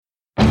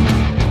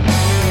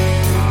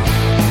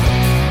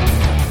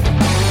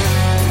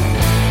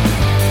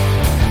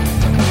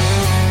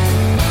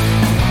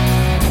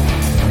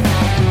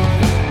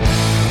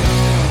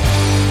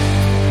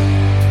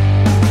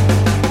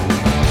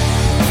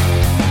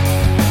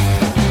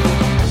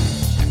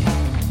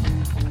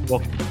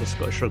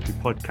Scottish Rugby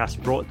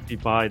podcast, brought to you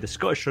by the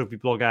Scottish Rugby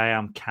blog. I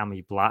am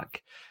Cammy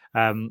Black.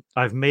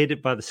 I've made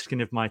it by the skin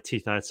of my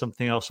teeth. I had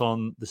something else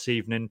on this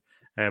evening.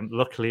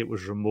 Luckily, it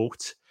was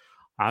remote.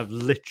 I've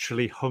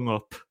literally hung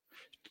up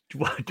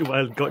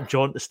while got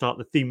John to start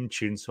the theme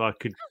tune so I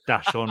could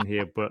dash on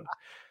here. But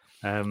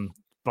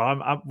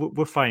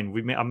we're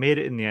fine. I made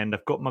it in the end.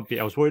 I've got my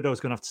beer. I was worried I was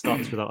going to have to start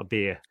this without a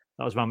beer.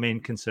 That was my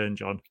main concern,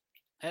 John.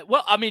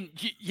 Well, I mean,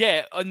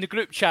 yeah, on the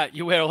group chat,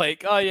 you were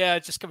like, oh, yeah,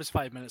 just give us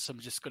 5 minutes. I'm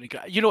just going to go.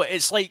 You know,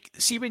 it's like,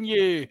 see, when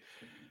you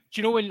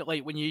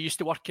used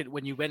to work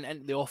when you went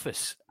into the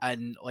office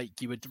and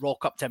like you would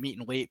rock up to a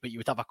meeting late, but you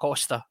would have a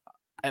Costa.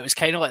 It was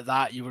kind of like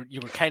that. You were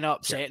kind of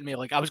upsetting me.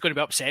 Like I was going to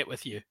be upset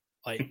with you.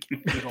 Like you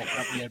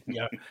rocking up and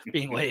you're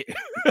being late.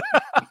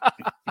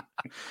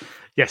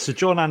 Yeah, so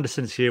John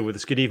Anderson's here with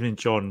us. Good evening,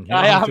 John.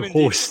 I am the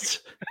host.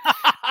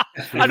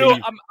 I know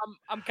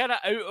I'm kind of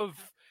out of.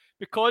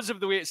 Because of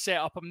the way it's set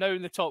up, I'm now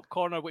in the top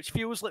corner, which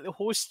feels like the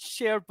host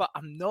chair, but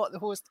I'm not the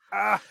host.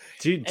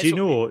 Do you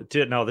know?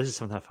 No, this is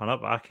something I found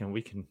out. But I can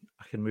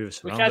move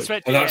us around. That's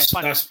better.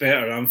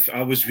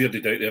 I was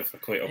weirded out there for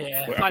quite a.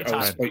 Yeah,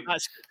 fantastic. I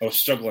was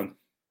struggling.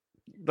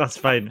 That's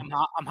fine.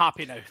 I'm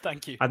happy now.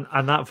 Thank you.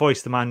 And that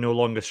voice, the man no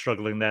longer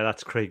struggling there.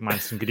 That's Craig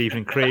Manson. Good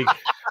evening, Craig.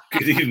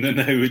 Good evening.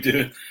 How we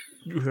doing?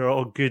 We're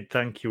all good,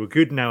 thank you. We're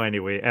good now,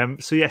 anyway.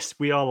 So yes,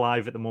 we are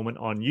live at the moment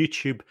on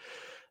YouTube,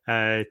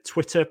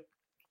 Twitter,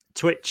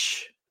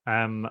 Twitch,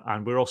 and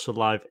we're also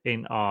live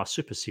in our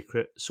super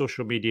secret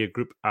social media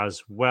group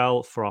as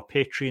well. For our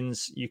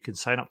patrons, you can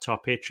sign up to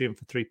our Patreon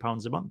for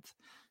 £3 a month,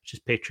 which is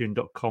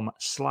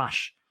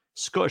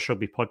patreon.com/Scottish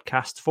Rugby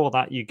Podcast. For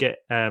that, you get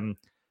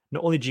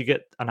not only do you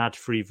get an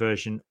ad-free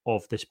version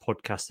of this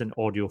podcast in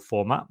audio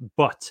format,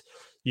 but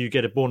you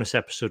get a bonus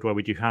episode where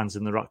we do Hands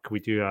in the Ruck. We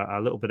do a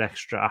little bit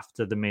extra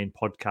after the main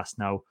podcast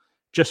now,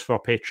 just for our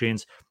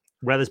patrons,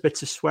 where there's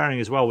bits of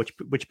swearing as well,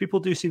 which people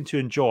do seem to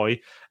enjoy.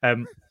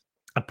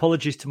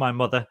 Apologies to my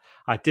mother.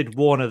 I did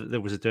warn her that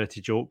there was a dirty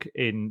joke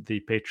in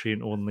the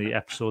Patreon-only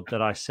episode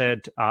that I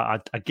said. I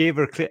gave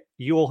her a clear...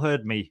 You all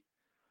heard me.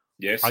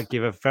 Yes. I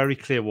gave a very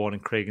clear warning,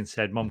 Craig, and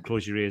said, Mum,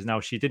 close your ears.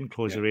 Now, she didn't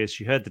close her ears.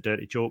 She heard the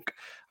dirty joke,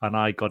 and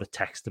I got a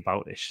text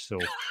about it. So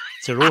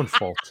it's her own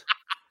fault.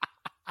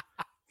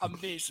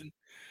 Amazing.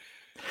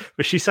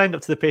 But she signed up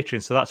to the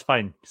Patreon, so that's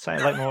fine.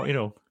 Sign like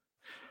more,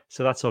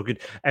 So that's all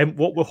good. And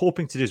what we're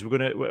hoping to do is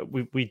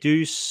we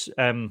do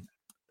stream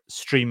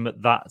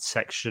that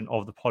section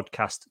of the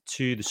podcast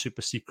to the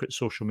super secret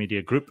social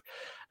media group.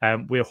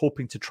 We're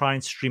hoping to try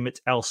and stream it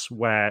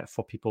elsewhere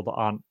for people that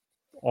aren't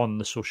on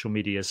the social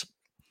medias.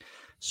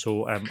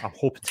 So I'm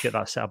hoping to get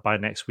that set up by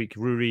next week.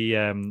 Rory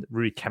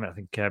Kemet, I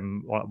think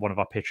one of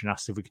our patrons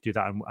asked if we could do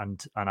that,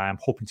 and I am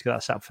hoping to get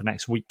that set up for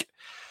next week.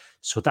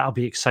 So that'll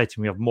be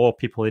exciting. We have more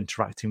people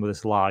interacting with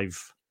us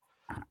live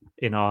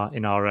in our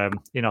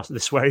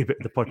the sweary bit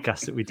of the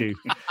podcast that we do.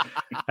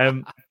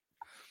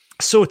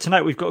 So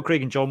tonight we've got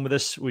Craig and John with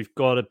us. We've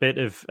got a bit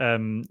of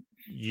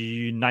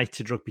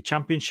United Rugby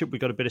Championship. We've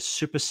got a bit of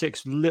Super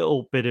Six,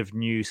 little bit of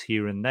news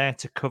here and there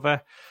to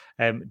cover.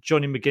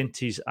 Johnny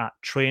McGinty's at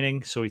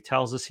training, so he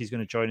tells us he's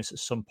going to join us at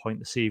some point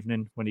this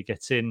evening when he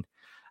gets in.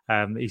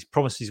 He's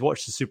promised he's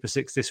watched the Super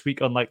Six this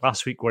week, unlike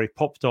last week where he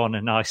popped on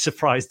and I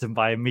surprised him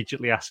by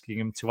immediately asking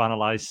him to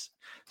analyse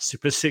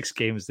Super Six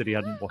games that he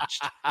hadn't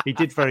watched. He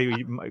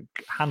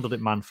handled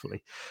it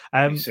manfully.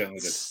 He certainly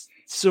did.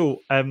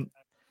 So, do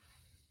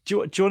you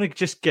want to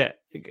just get...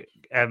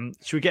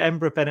 should we get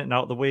Embra Bennett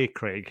out of the way,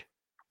 Craig?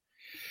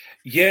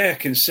 Yeah,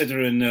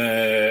 considering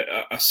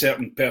a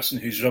certain person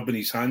who's rubbing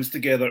his hands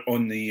together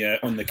on the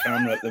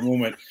camera at the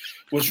moment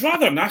was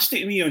rather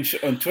nasty to me on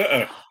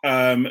Twitter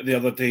the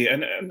other day,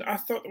 and I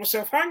thought to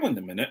myself, hang on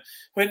a minute,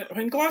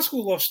 when Glasgow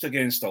lost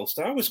against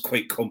Ulster, I was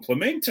quite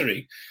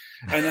complimentary,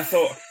 and I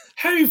thought,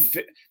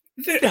 obviously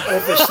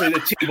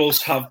the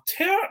tables have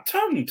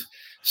turned,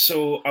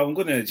 so I'm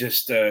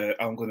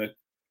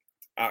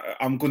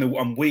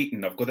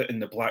waiting. I've got it in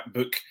the black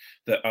book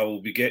that I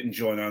will be getting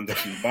John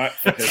Anderson back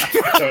for his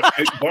Twitter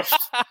outburst.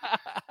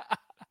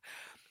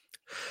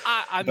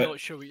 I'm not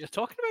sure what you're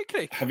talking about,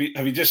 Craig. Have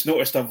you just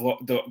noticed I've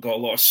got a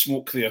lot of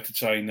smoke there to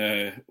try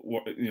and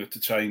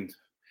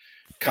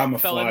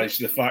camouflage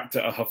the fact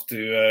that I have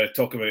to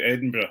talk about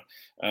Edinburgh?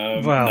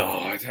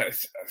 No,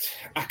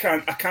 I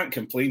can't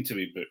complain, to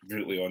be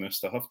brutally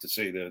honest. I have to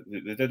say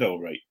they did all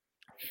right.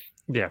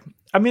 Yeah,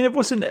 I mean it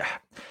wasn't.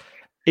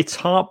 It's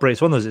heartbreak.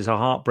 It's one of those. It's a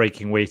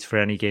heartbreaking way for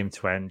any game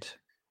to end.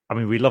 I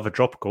mean, we love a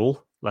drop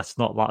goal. Let's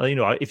not,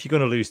 if you're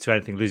going to lose to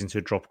anything, losing to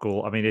a drop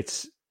goal. I mean,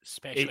 it's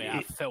especially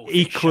a filthy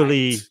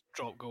equally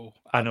drop goal.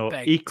 I know,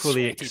 big,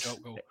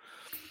 drop goal.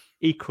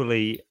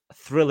 Equally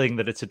thrilling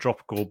that it's a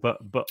drop goal,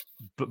 but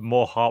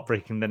more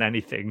heartbreaking than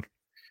anything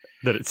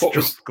that it's a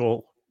drop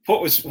goal.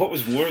 What was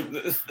more?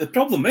 The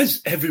problem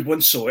is everyone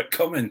saw it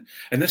coming,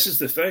 and this is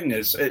the thing: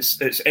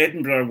 it's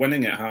Edinburgh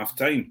winning at half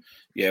time.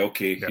 Yeah,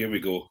 okay, Here we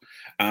go.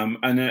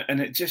 And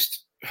it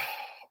just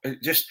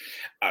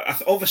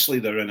obviously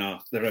they're in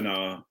a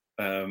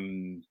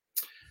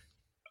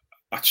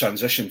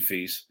transition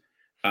phase,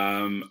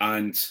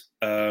 and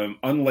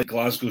unlike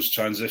Glasgow's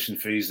transition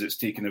phase that's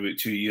taken about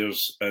 2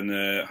 years and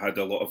had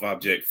a lot of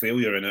abject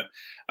failure in it.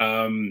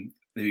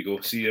 There you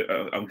go. See,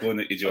 I'm going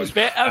at you, John.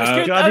 That was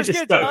good. That was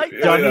good.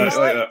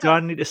 Do I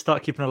need to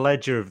start keeping a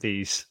ledger of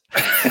these?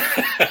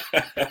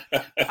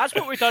 That's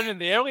what we've done in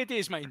the early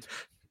days, mind.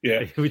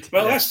 Yeah.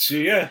 Well, that's true.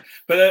 Yeah,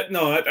 but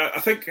no, I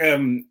think.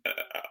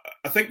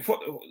 I think what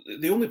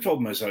the only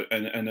problem is,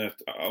 and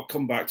I'll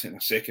come back to it in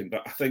a second,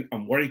 but I think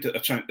I'm worried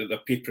that they're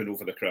papering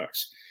over the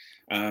cracks.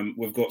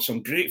 We've got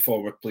some great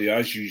forward play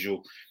as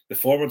usual. The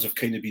forwards have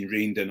kind of been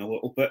reined in a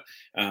little bit,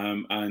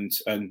 and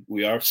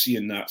we are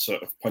seeing that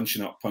sort of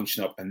punching up,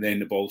 and then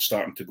the ball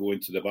starting to go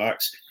into the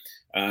backs.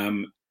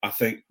 I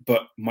think,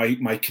 but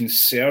my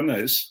concern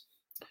is,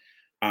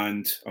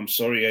 and I'm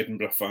sorry,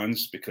 Edinburgh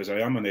fans, because I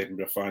am an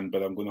Edinburgh fan,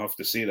 but I'm going to have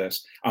to say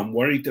this: I'm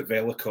worried that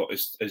Vellacott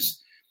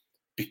is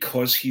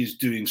because he is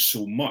doing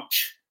so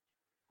much.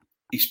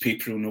 He's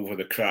papering over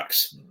the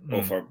cracks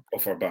of our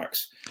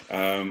backs.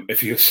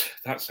 If he was,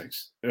 that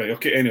sounds right.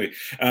 Okay, anyway,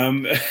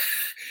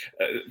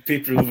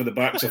 papering over the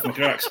backs of my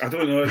cracks. I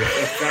don't know the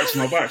cracks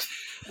in my backs.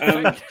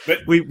 But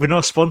we're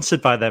not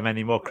sponsored by them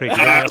anymore, Craig.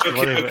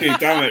 Okay,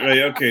 damn it,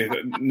 right? Okay,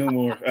 no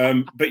more.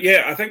 But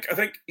yeah, I think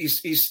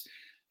he's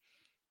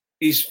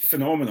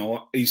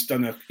phenomenal. He's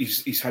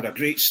had a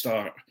great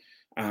start,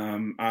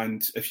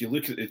 and if you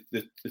look at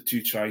the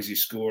 2 tries he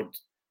scored.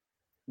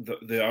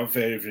 They are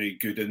very, very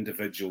good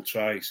individual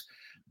tries,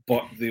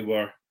 but they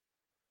were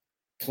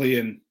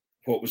playing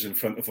what was in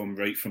front of him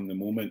right from the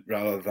moment,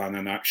 rather than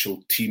an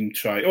actual team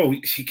try. Oh,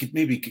 he could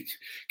maybe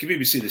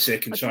say the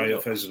second try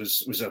of his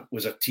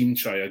was a team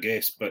try, I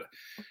guess. But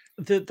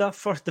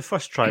the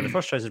first try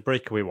is a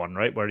breakaway one,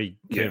 right, where he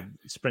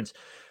sprints.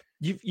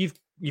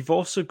 You've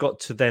also got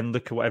to then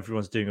look at what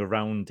everyone's doing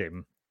around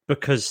him,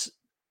 because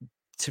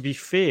to be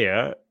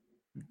fair,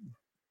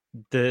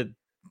 the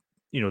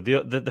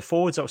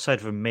forwards outside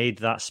of him made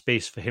that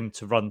space for him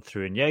to run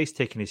through, and he's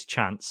taking his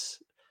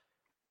chance,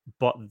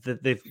 but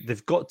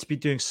they've got to be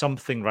doing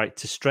something right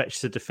to stretch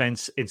the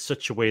defense in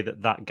such a way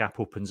that gap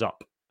opens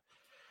up.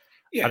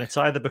 Yeah. And it's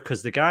either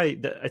because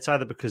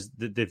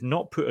they've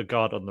not put a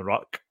guard on the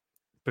ruck,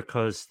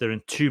 because they're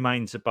in two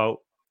minds about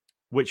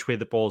which way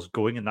the ball's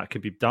going, and that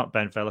could be down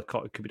Ben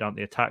Vellacott, it could be down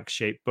the attack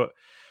shape, but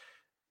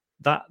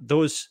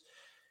those.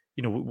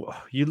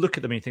 You look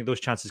at them and you think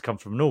those chances come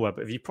from nowhere.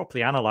 But if you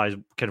properly analyse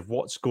kind of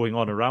what's going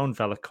on around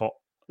Vellacott,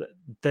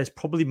 there's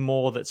probably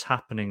more that's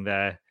happening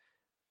there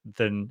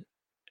than...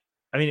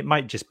 I mean, it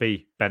might just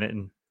be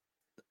Benetton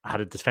had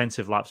a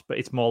defensive lapse, but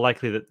it's more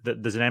likely that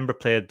there's an Edinburgh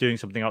player doing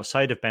something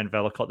outside of Ben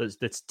Vellacott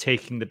that's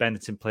taking the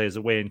Benetton players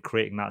away and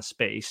creating that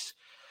space.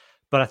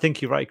 But I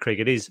think you're right,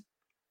 Craig. It is...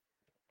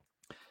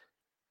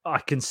 I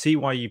can see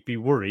why you'd be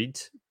worried,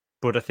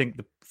 but I think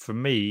for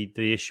me,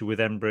 the issue with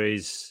Edinburgh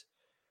is...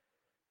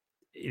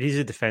 It is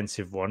a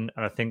defensive one,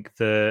 and I think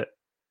the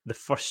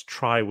first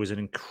try was an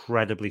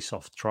incredibly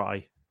soft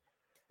try.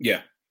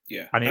 Yeah.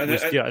 And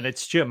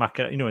it's Stuart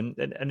McInally,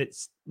 and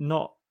it's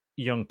not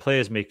young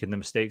players making the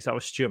mistakes. That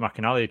was Stuart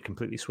McInally had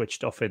completely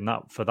switched off in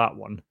that for that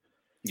one.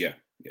 Yeah.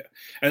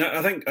 And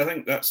I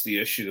think that's the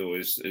issue though,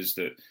 is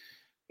that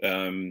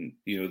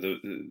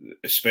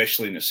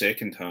especially in the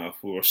second half,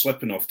 we were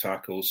slipping off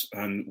tackles,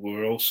 and we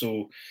were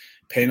also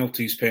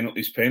penalties.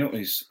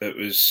 It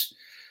was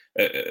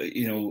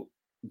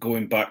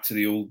going back to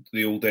the old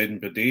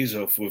Edinburgh days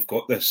of they've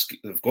got this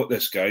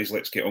guys,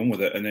 let's get on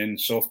with it, and then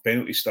soft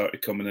penalties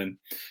started coming in.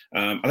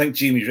 I think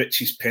Jamie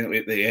Ritchie's penalty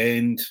at the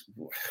end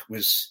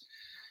was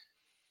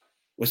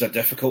a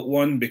difficult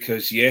one,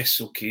 because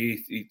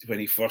when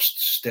he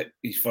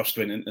first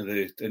went into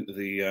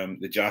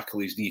the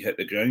jackal, his knee hit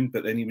the ground,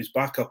 but then he was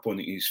back up on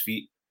his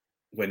feet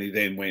when he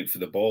then went for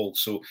the ball.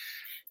 So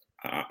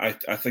I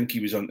think he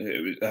was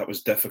that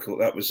was difficult.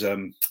 That was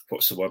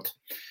what's the word?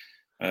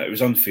 It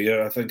was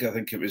unfair. I think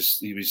it was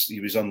he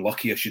was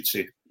unlucky, I should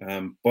say.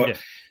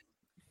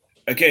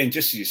 Again,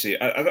 just as you say,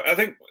 I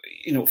think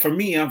for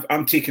me,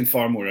 I'm taking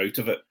far more out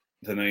of it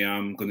than I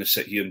am going to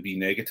sit here and be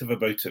negative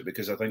about it,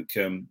 because I think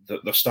that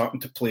they're starting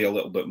to play a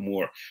little bit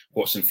more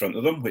what's in front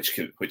of them, which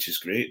is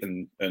great,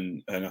 and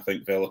I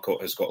think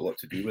Vellacott has got a lot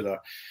to do with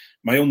that.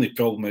 My only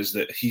problem is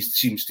that he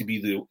seems to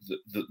be the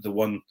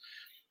one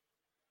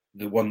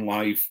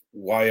live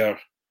wire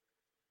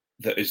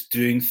that is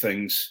doing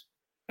things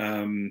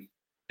in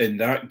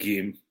that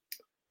game,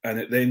 and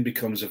it then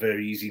becomes a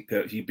very easy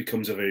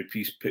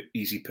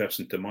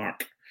person to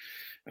mark.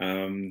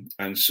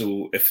 And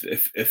so if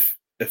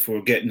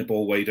we're getting the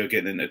ball wider,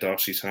 getting into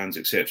Darcy's hands,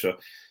 etc.,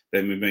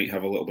 then we might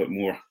have a little bit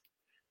more.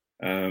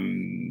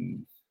 We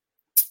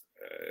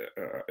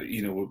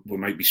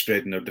might be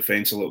spreading our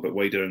defence a little bit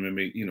wider, and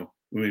we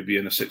may be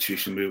in a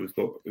situation where we've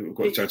got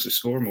a chance to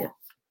score more.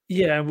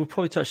 Yeah, and we'll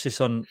probably touch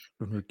this on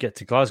when we get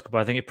to Glasgow,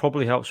 but I think it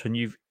probably helps when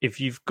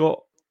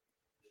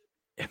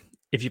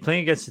if you're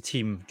playing against a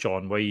team,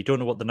 John, where you don't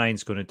know what the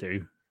 9's going to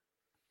do,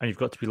 and you've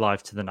got to be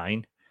live to the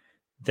 9,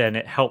 then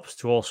it helps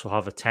to also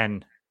have a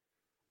 10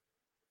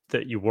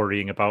 that you're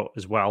worrying about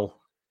as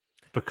well,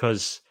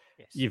 because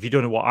if you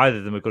don't know what either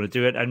of them are going to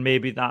do it, and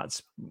maybe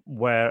that's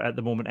where at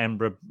the moment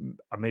Edinburgh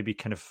are maybe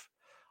kind of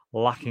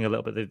lacking a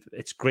little bit.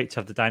 It's great to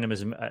have the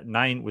dynamism at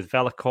 9 with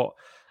Vellacott.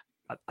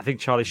 I think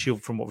Charlie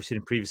Shield, from what we've seen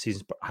in previous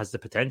seasons, has the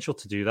potential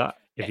to do that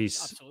if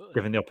he's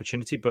given the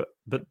opportunity. But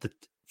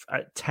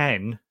at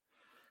 10,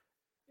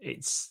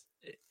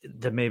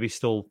 they're maybe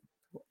still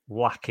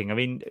lacking. I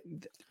mean,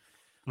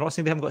 I'm not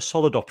saying they haven't got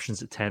solid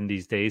options at 10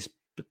 these days,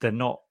 but they're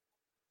not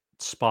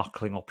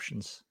sparkling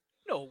options.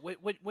 No,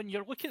 when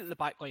you're looking at the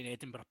backline,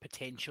 Edinburgh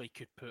potentially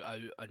could put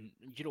out, and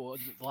the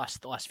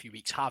last few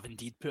weeks have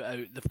indeed put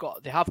out.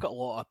 They have got a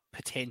lot of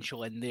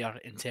potential in there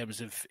in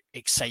terms of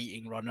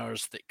exciting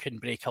runners that can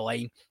break a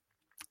line.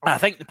 And I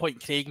think the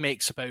point Craig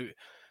makes about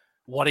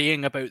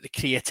worrying about the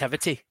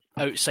creativity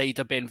outside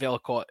of Ben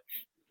Vellacott,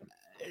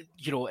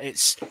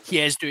 he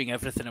is doing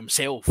everything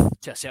himself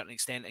to a certain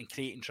extent and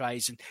creating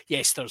tries. And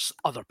yes, there's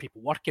other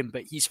people working,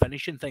 but he's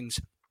finishing things.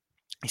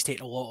 He's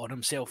taking a lot on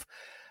himself.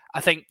 I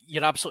think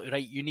you're absolutely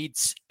right. You need,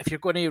 if you're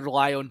going to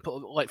rely on,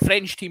 like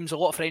French teams, a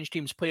lot of French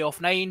teams play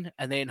off 9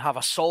 and then have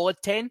a solid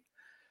 10,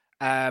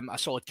 a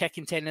solid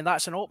kicking 10, and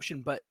that's an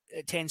option, but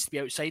it tends to be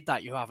outside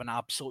that. You have an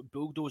absolute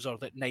bulldozer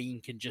that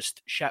 9 can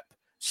just ship,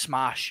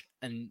 smash,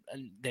 and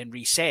then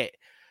reset.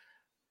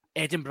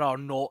 Edinburgh are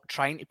not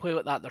trying to play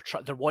like that.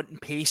 They're wanting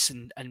pace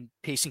and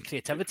pace and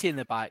creativity in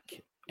the back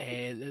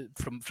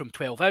from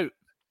 12 out.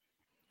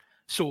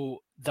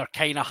 So they're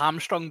kind of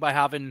hamstrung by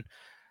having...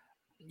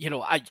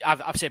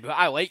 I've said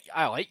I like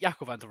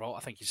Jaco van der Walt. I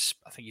think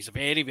he's a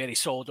very, very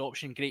solid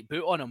option. Great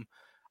boot on him.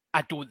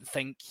 I don't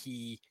think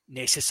he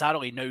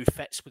necessarily now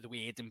fits with the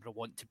way Edinburgh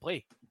want to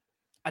play.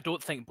 I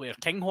don't think Blair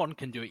Kinghorn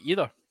can do it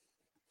either.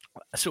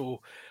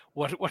 So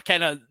we're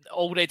kind of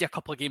already a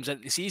couple of games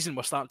into the season.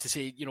 We're starting to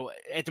say,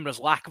 Edinburgh's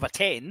lack of a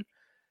 10,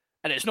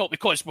 and it's not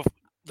because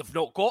they've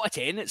not got a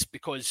 10. It's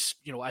because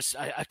as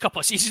a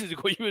couple of seasons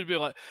ago, you would be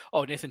like,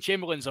 "Oh, Nathan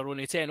Chamberlain's our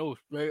only 10." Oh,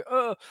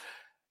 right.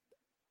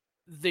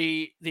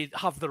 They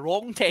have the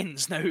wrong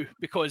 10s now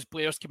because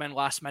Blair's come in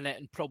last minute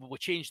and probably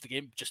changed the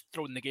game, just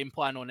thrown the game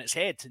plan on its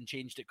head and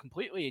changed it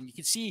completely. And you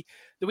can see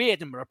the way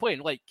Edinburgh are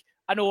playing. Like,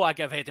 I know I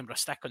give Edinburgh a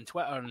stick on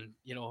Twitter, and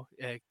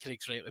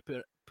Craig's rightly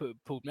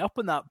pulled me up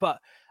on that, but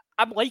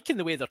I'm liking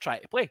the way they're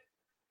trying to play.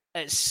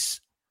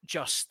 It's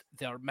just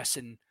they're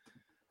missing.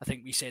 I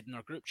think we said in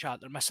our group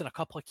chat they're missing a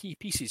couple of key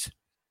pieces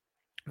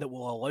that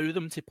will allow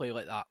them to play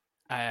like that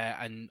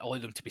and allow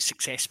them to be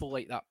successful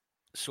like that.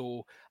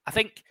 So I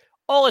think.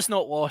 All is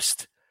not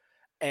lost.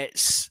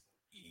 It's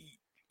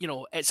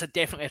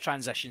definitely a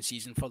transition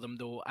season for them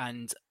though,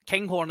 and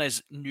Kinghorn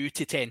is new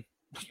to 10.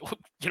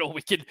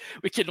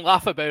 We can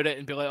laugh about it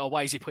and be like, "Oh,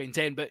 why is he playing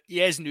 10?" But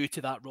he is new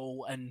to that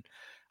role, and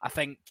I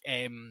think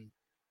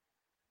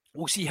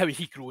we'll see how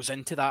he grows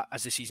into that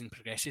as the season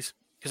progresses.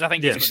 Because I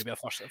think he's going to be a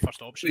first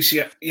option.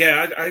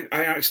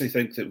 I actually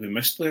think that we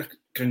missed Blair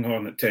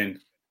Kinghorn at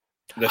 10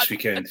 this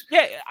weekend.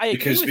 I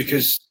agree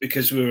because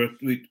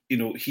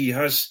he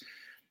has.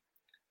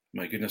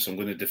 My goodness, I'm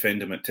going to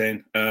defend him at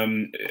 10.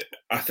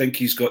 I think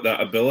he's got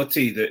that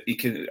ability that he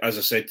can, as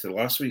I said to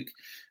last week,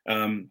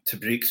 to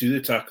break through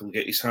the tackle,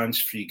 get his hands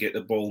free, get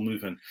the ball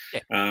moving. Yeah.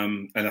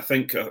 And I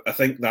think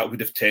that would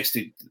have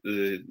tested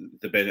the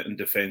Benetton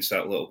defence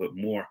that a little bit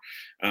more.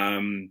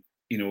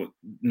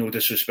 No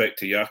disrespect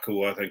to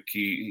Jaco, I think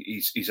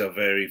he's a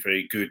very,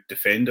 very good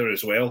defender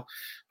as well,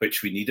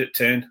 which we need at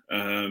 10.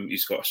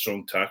 He's got a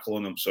strong tackle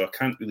on him, so I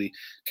can't really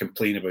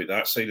complain about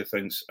that side of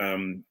things.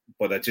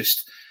 But I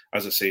just...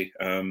 As I say,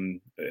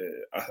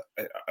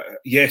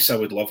 yes, I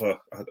would love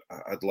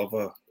I'd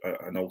love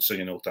an all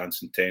singing, all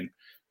dancing 10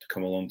 to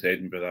come along to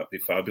Edinburgh. That'd be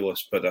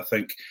fabulous. But I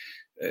think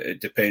it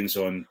depends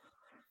on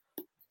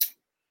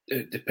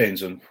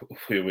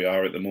where we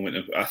are at the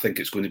moment. I think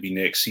it's going to be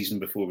next season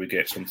before we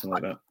get something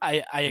like that.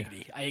 I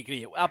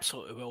agree. It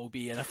absolutely will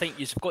be, and I think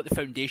you've got the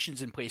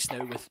foundations in place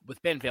now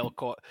with Ben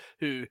Vellacott,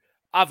 who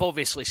I've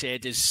obviously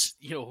said is,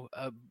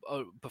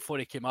 before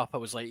he came up, I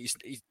was like,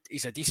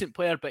 he's a decent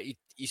player, but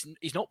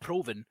he's not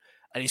proven.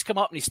 And he's come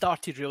up and he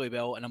started really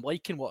well, and I'm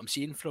liking what I'm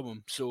seeing from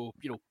him. So,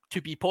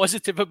 to be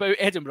positive about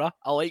Edinburgh,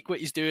 I like what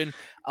he's doing.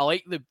 I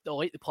like the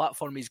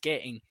platform he's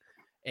getting.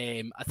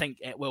 I think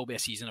it will be a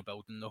season of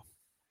building, though.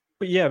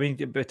 But yeah, I mean,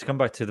 but to come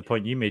back to the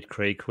point you made,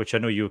 Craig, which I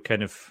know you were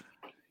kind of,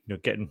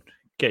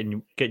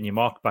 getting your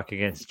mark back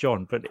against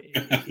John, but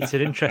it's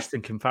an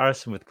interesting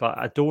comparison with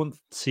Glasgow. I don't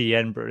see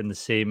Edinburgh in the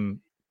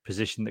same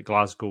position that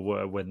Glasgow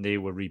were when they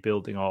were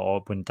rebuilding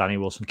or when Danny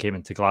Wilson came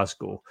into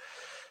Glasgow,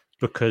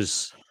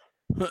 because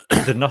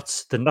the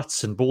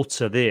nuts and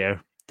bolts are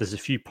there. There's a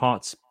few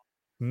parts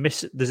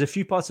There's a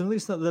few parts of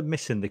it that they're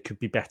missing that could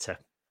be better.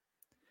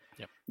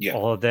 Yeah.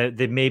 Or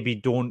they maybe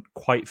don't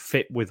quite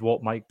fit with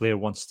what Mike Blair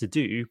wants to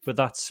do, but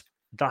that's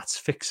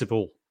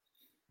fixable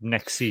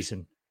next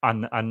season.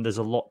 And there's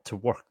a lot to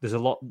work. There's a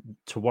lot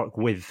to work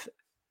with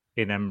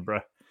in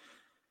Edinburgh.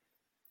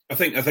 I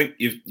think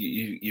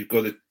you've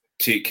got to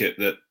take it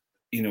that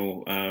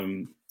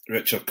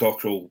Richard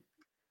Cockrell,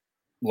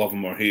 love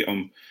him or hate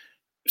him,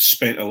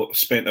 spent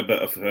a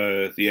bit of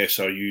the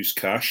SRU's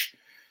cash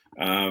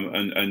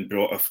and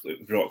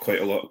brought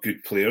quite a lot of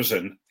good players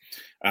in.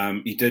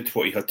 He did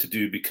what he had to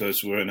do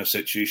because we're in a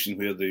situation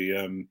where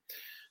the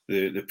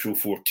Pro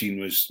 14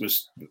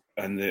 was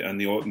and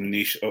the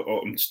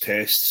autumn's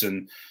tests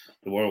and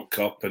the World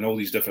Cup and all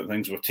these different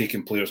things were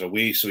taking players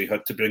away. So he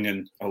had to bring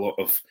in a lot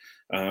of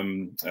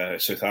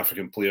South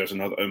African players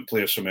and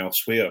players from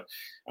elsewhere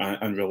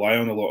and rely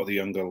on a lot of the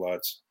younger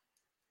lads.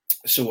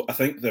 So I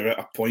think they're at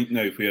a point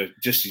now where,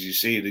 just as you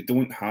say, they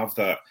don't have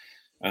that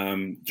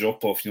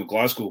drop off.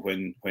 Glasgow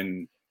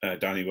when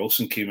Danny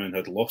Wilson came in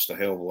had lost a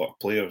hell of a lot of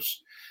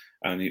players,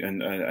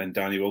 and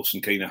Danny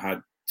Wilson kind of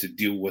had to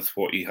deal with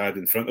what he had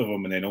in front of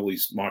him, and then all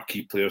these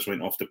marquee players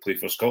went off to play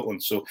for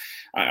Scotland. So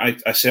I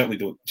certainly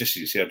don't, just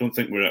as you say, I don't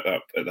think we're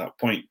at that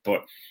point.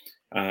 But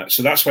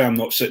so that's why I'm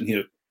not sitting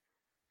here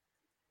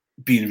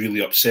being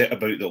really upset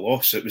about the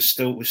loss. We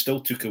still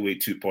took away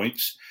 2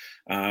 points.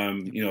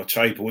 A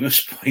try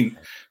bonus point.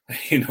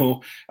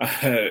 For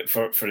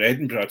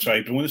Edinburgh, a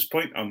try bonus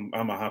point. I'm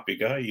a happy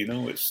guy.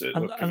 It's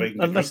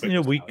unless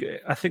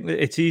I think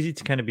that it's easy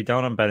to kind of be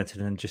down on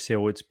Benetton and just say,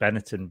 "Oh, it's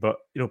Benetton," but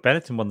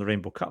Benetton won the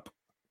Rainbow Cup.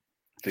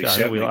 They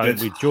certainly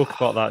did. We joke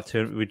about that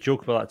tournament. We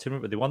joke about that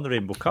tournament, but they won the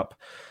Rainbow Cup.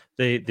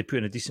 They put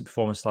in a decent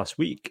performance last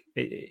week.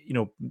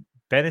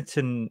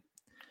 Benetton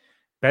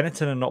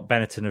are not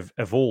Benetton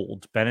of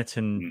old.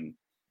 Benetton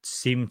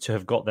seem to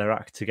have got their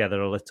act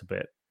together a little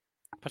bit.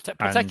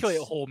 Particularly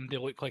at home, they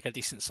look like a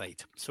decent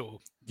side.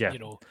 So, yeah.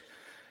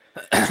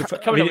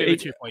 Coming away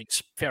with 2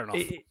 points, fair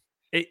enough.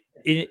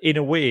 In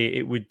a way,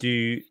 it would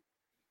do.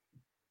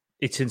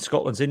 It's in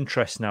Scotland's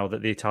interest now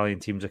that the Italian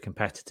teams are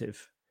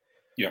competitive.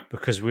 Yeah,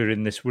 because we're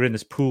in this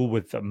pool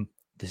with them.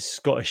 They're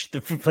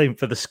playing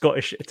for the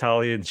Scottish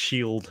Italian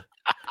Shield.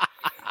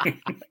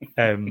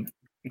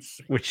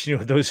 Which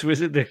those was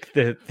it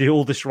the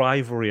oldest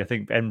rivalry I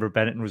think Edinburgh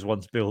Benetton was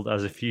once billed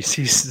as a few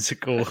seasons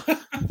ago.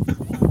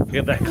 We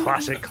get that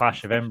classic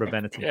clash of Edinburgh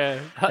Benetton. Yeah,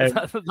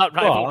 that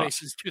rivalry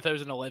since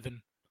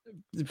 2011.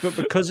 But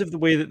because of the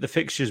way that the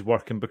fixtures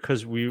work, and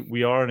because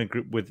we are in a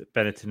group with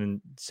Benetton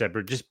and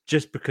Zebre,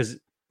 just because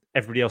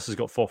everybody else has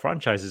got 4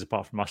 franchises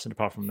apart from us and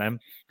apart from them,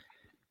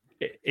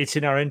 it's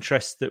in our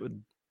interest that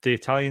the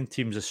Italian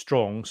teams are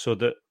strong, so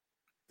that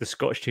the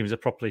Scottish teams are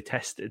properly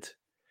tested.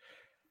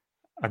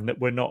 And that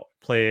we're not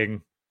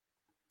playing,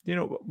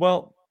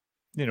 strong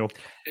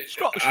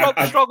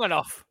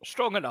enough. I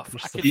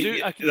can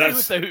do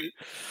without.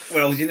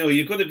 Well,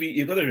 you've got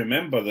to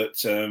remember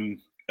that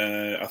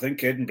I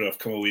think Edinburgh have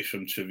come away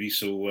from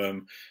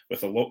Treviso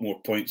with a lot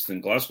more points than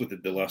Glasgow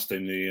did the last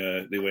time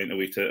they went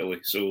away to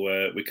Italy.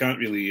 So we can't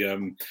really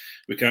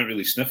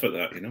sniff at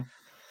that,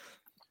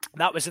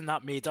 That was in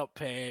that made-up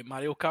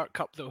Mario Kart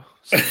Cup, though.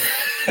 So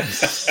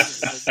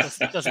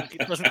it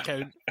doesn't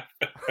count.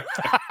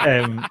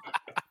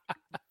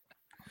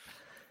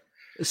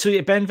 So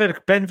yeah, Ben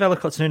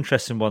Vellicott's an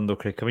interesting one, though,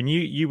 Craig. I mean,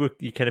 you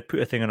kind of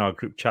put a thing in our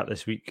group chat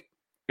this week.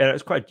 It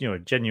was quite a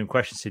genuine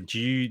question. So do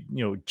you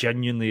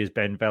genuinely is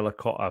Ben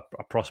Vellicott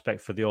a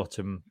prospect for the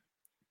autumn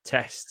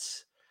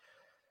tests?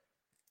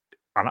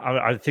 And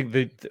I think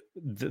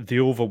the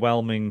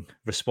overwhelming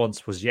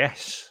response was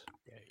yes.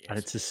 And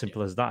it's as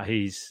simple as that.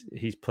 He's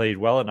played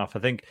well enough. I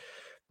think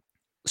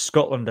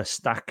Scotland are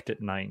stacked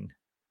at 9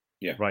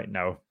 right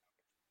now.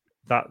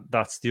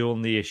 That's the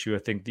only issue I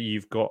think that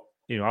you've got.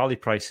 Ali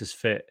Price is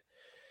fit.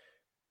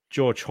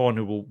 George Horn,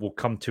 who we'll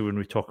come to when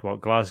we talk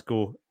about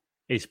Glasgow,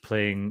 is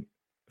playing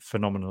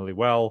phenomenally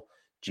well.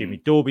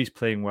 Jamie Dobie's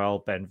playing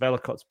well. Ben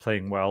Vellicott's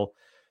playing well.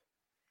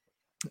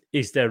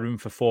 Is there room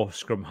for 4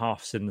 scrum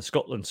halves in the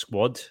Scotland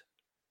squad?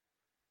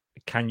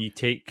 Can you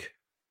take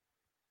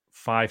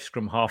 5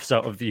 scrum halves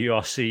out of the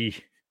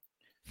URC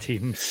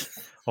teams,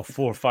 or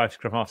 4 or 5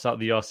 scrum halves out of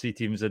the URC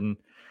teams? And,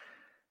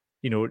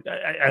 we'll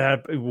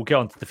get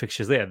on to the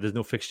fixtures later. There's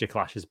no fixture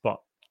clashes, but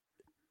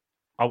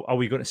are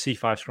we going to see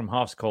 5 scrum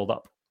halves called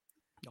up?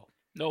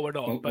 No, we're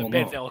not. But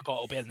Ben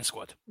Vellicott will be in the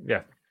squad.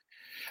 Yeah.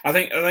 I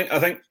think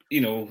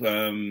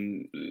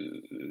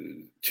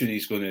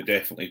Tooney's going to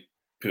definitely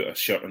put a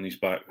shirt on his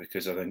back,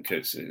 because I think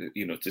it's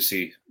to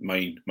say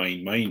mine.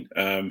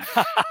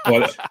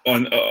 But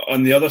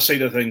on the other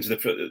side of things,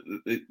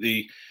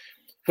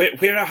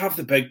 where I have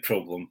the big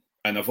problem,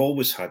 and I've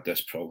always had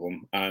this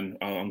problem, and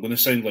I'm going to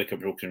sound like a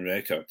broken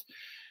record.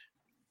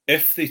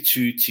 If the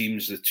 2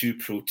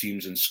 pro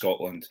teams in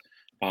Scotland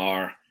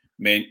are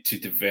meant to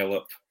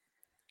develop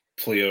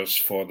players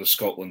for the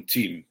Scotland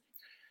team,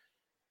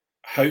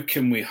 how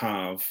can we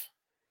have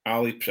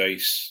Ali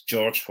Price,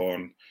 George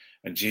Horn,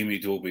 and Jamie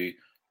Dobie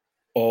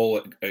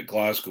all at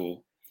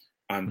Glasgow,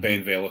 and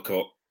Ben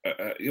Vellicott?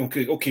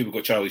 Okay, we've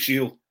got Charlie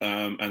Shield,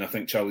 and I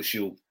think Charlie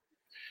Shield,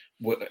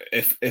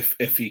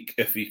 if he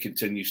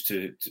continues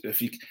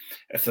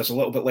if there's a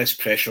little bit less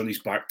pressure on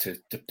his back to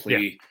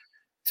play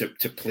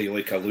to play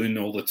like a loon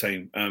all the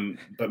time.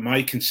 But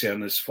my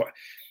concern is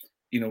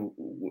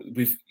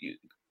we've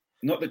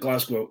not that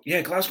Glasgow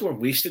are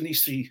wasting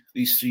these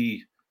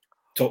three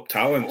top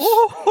talents.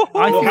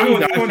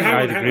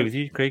 I'd agree with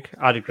you, Craig.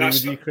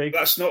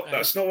 That's not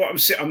what I'm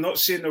saying. I'm not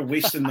saying they're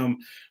wasting them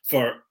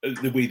for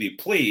the way they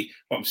play.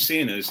 What I'm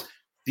saying is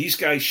these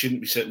guys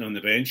shouldn't be sitting on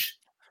the bench,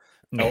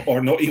 No.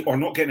 or not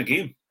getting a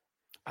game.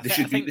 I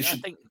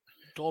think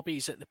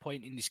Dobby's at the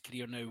point in his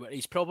career now where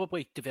he's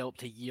probably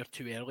developed a year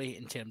too early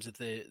in terms of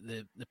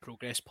the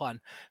progress plan,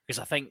 because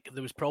I think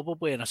there was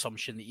probably an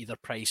assumption that either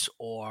Price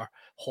or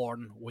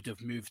Horn would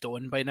have moved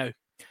on by now.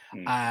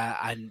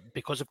 And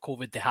because of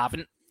COVID, they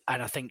haven't.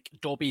 And I think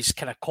Dobby's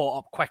kind of caught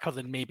up quicker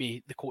than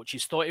maybe the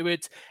coaches thought he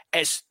would.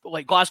 It's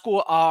like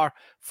Glasgow are,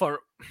 for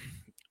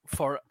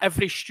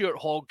every Stuart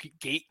Hogg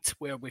gate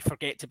where we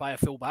forget to buy a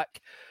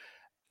fullback,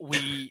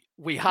 we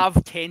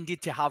have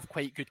tended to have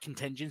quite good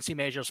contingency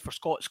measures for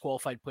Scots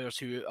qualified players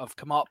who have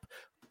come up.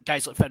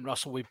 Guys like Finn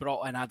Russell, we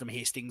brought in Adam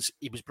Hastings.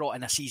 He was brought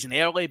in a season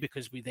early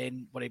because we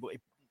then were able to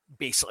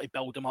basically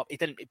build him up. He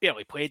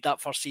barely played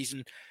that first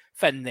season.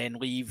 Finn then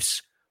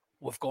leaves.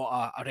 We've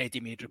got a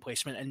ready-made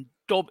replacement, and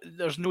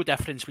there's no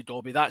difference with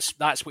Dobby. That's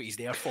what he's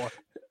there for.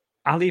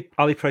 Ali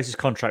Price's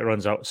contract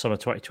runs out summer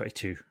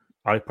 2022.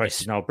 Ali Price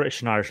is now a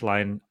British and Irish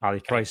Lion. Ali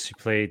Price, who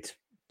played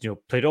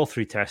all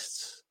 3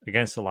 tests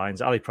against the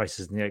Lions. Ali Price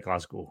is near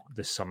Glasgow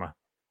this summer.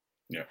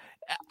 Yeah.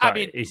 I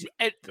mean,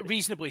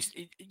 reasonably,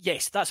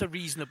 yes, that's a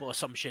reasonable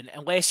assumption,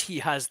 unless he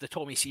has the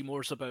Tommy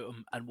Seymours about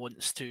him and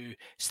wants to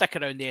stick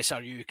around the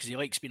SRU because he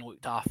likes being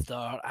looked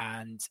after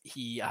and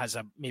he has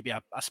maybe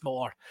a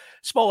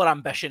smaller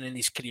ambition in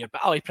his career.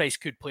 But Ali Price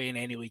could play in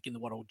any league in the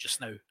world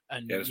just now.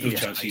 And there's no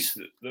chance.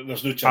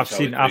 There's no chance.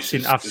 I've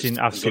seen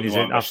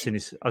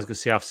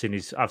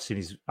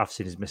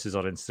his misses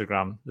on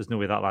Instagram. There's no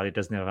way that lad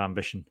doesn't have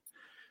ambition.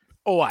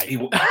 Oh, aye. He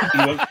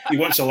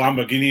wants a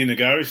Lamborghini in the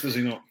garage, does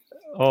he not?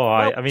 Oh,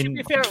 well, I mean,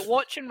 to be fair,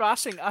 watching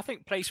Racing, I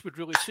think Price would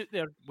really suit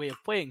their way of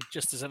playing.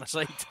 Just as an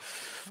aside,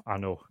 I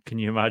know. Can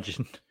you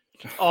imagine?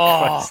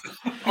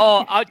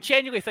 I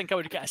genuinely think I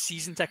would get a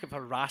season ticket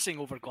for Racing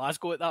over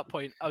Glasgow at that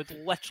point. I would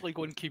literally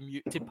go and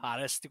commute to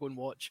Paris to go and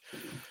watch.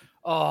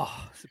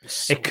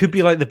 It could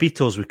be like the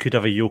Beatles. We could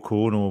have a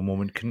Yoko Ono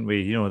moment, couldn't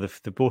we? You know,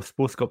 they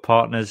both got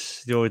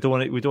partners. You know, we don't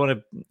want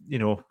to.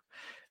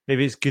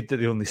 Maybe it's good that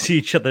they only see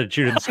each other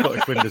during the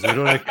Scottish Windows. We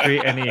don't want to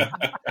create any.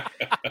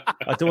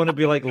 I don't want to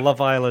be like Love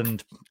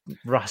Island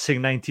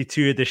Racing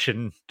 92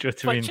 edition. Do you know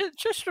what I mean?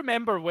 Just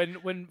remember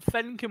when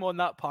Finn came on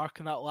that park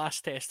in that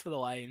last test for the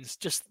Lions,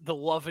 just the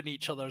love in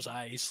each other's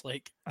eyes.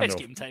 Like, it's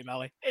game time,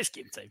 Ali. It's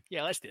game time.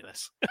 Yeah, let's do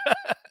this.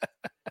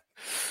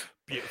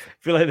 Beautiful. I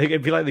feel like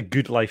it'd be like The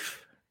Good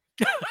Life,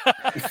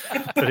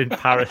 but in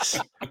Paris.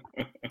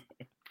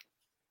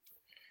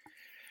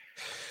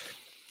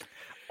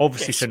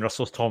 Obviously, yes. Finn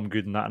Russell's Tom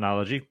Good in that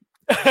analogy.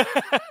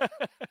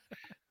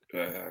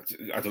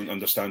 I don't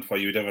understand why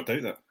you would ever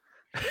doubt that.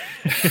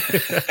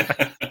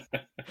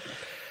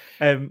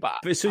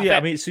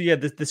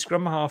 The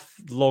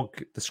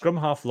scrum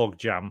half log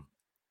jam,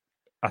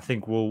 I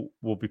think will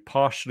be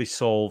partially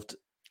solved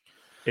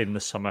in the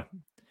summer.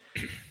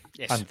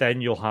 Yes. And then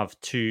you'll have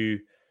two.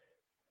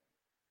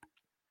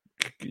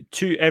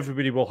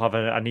 Everybody will have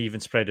an even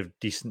spread of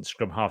decent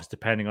scrum halves,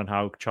 depending on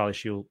how Charlie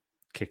Shield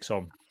kicks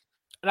on.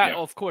 That,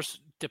 of course,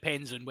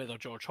 depends on whether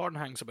George Horn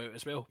hangs about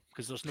as well,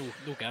 because there's no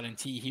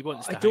guarantee he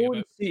wants to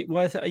hang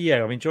about.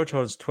 I mean, George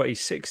Horn's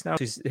 26 now.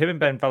 Him and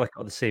Ben Bellick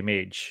are the same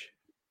age.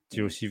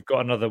 So you've got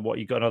another.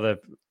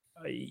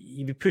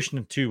 You'd be pushing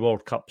them 2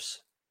 World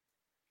Cups.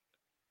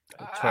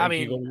 You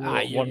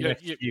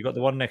got the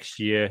one next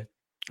year.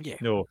 Yeah.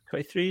 No,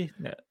 23.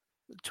 No.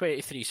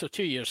 23. So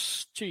 2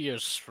 years. 2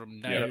 years from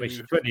now. Yeah, that makes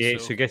you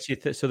 28. So gets you.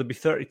 So there'll be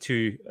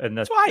 32, and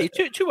that's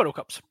two World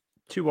Cups.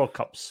 2 World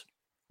Cups.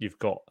 You've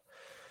got.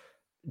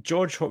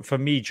 George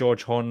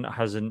Horn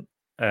hasn't.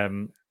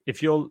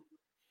 If you're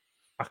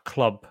a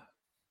club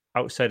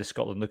outside of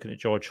Scotland looking at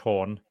George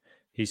Horn,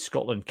 he's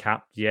Scotland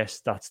capped. Yes,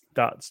 that's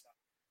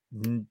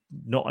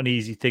not an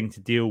easy thing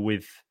to deal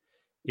with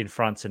in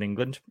France and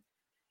England,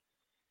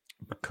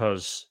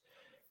 because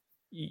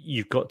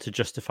you've got to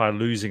justify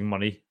losing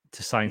money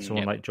to sign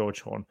someone like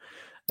George Horn.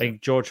 I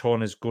think George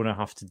Horn is going to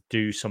have to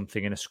do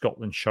something in a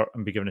Scotland shirt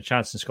and be given a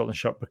chance in Scotland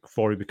shirt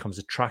before he becomes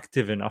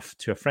attractive enough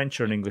to a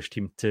French or an English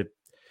team to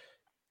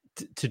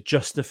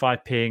justify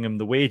paying him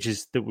the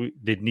wages that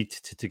they'd need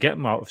to get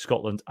him out of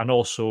Scotland, and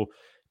also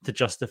to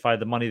justify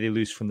the money they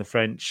lose from the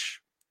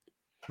French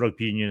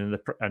rugby union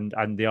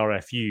and the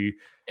RFU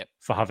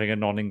for having a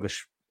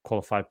non-English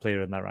qualified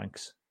player in their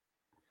ranks.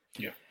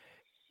 Yeah.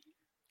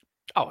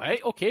 All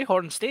right. Okay.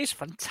 Horn stays.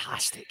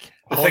 Fantastic.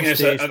 The thing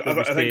is, I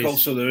think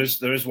also there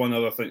is one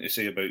other thing to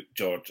say about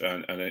George,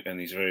 and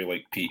he's very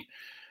like Pete.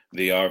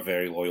 They are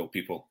very loyal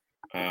people.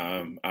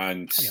 It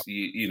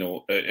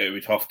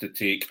would have to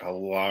take a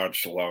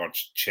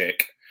large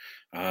check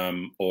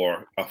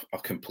or a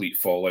complete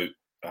fallout,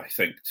 I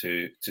think,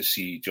 to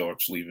see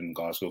George leaving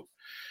Glasgow.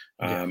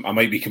 I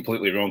might be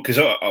completely wrong, because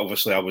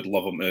obviously I would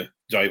love him to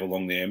drive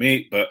along the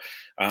M8, but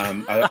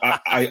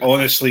I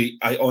honestly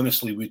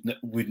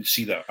wouldn't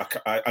see that.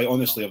 I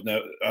honestly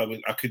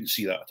I couldn't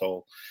see that at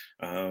all.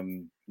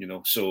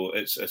 So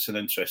it's an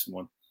interesting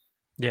one.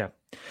 Yeah.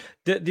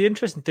 The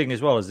interesting thing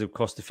as well is, of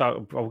course,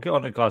 I'll get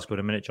on to Glasgow in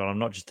a minute, John. I'm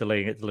not just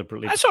delaying it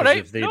deliberately because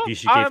of the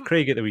abuse you gave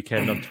Craig at the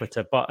weekend on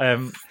Twitter. But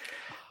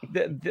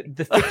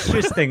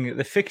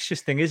the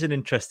fixtures thing is an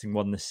interesting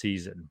one this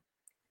season.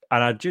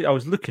 And I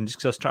was looking just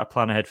because I was trying to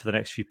plan ahead for the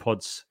next few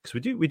pods, because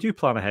we do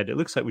plan ahead. It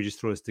looks like we just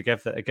throw this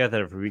together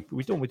every week, but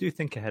we don't. We do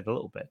think ahead a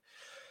little bit.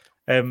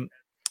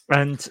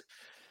 And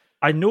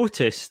I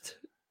noticed,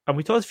 and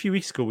we talked a few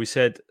weeks ago. We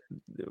said,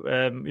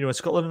 when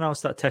Scotland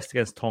announced that test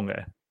against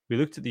Tonga, we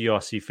looked at the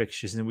URC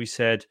fixtures and we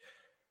said,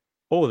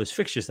 "Oh, there's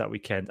fixtures that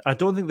weekend." I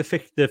don't think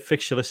the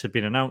fixture list had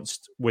been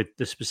announced with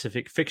the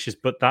specific fixtures,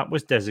 but that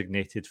was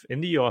designated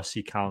in the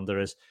URC calendar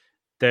as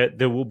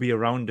there will be a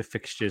round of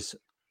fixtures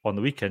on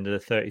the weekend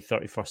of the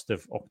 31st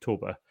of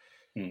October.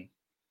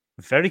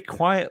 Very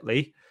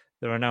quietly,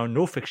 there are now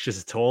no fixtures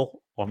at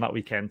all on that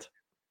weekend.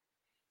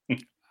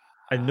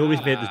 And there's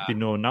been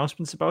no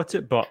announcements about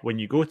it, but when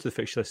you go to the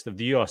fixture list of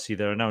the URC,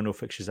 there are now no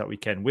fixtures that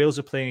weekend. Wales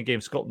are playing a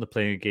game, Scotland are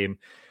playing a game.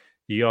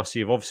 The URC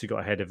have obviously got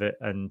ahead of it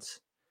and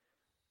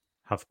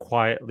have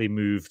quietly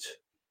moved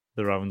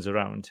the rounds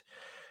around.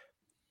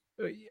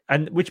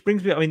 And which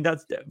brings me,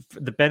 that's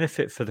the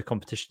benefit for the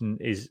competition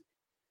is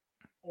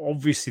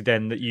obviously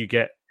then that you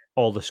get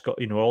all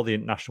the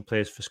international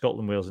players for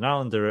Scotland, Wales, and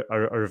Ireland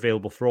are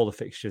available for all the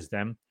fixtures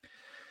then.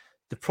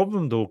 The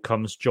problem, though,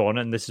 comes, John,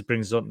 and this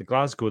brings us on to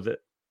Glasgow, that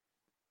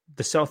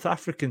the South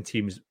African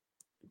teams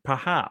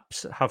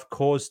perhaps have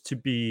caused to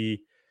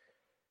be...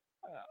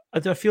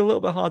 I feel a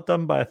little bit hard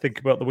done by, I think,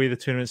 about the way the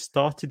tournament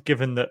started,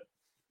 given that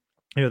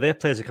their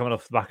players are coming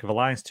off the back of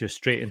Alliance Tour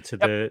straight into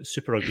the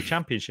Super Rugby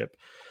Championship.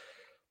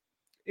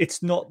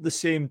 It's not the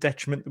same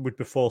detriment that would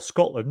befall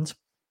Scotland,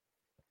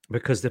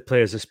 because the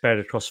players are spread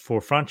across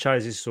 4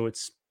 franchises, so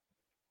it's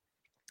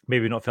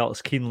maybe not felt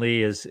as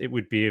keenly as it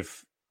would be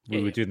if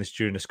we were doing this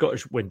during the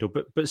Scottish window.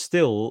 But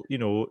still,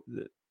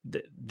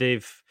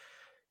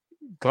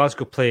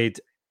 Glasgow played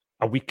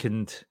a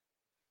weakened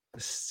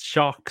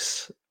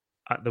Sharks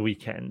at the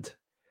weekend,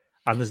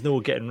 and there's no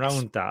getting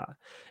around that.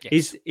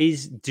 Yes.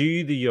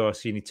 Do the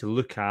URC need to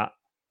look at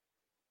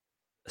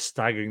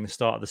staggering the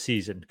start of the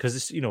season?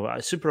 Because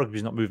Super Rugby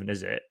is not moving,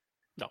 is it?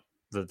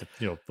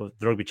 The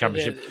Rugby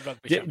Championship.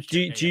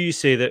 Do you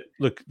say that?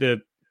 Look,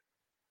 the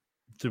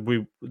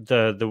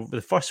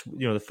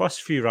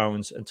first few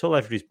rounds until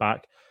everybody's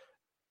back,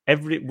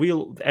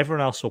 everyone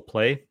else will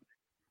play.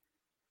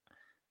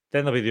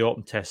 Then there'll be the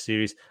Autumn Test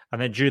Series,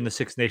 and then during the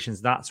Six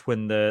Nations, that's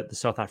when the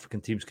South African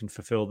teams can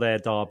fulfil their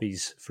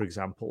derbies, for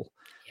example.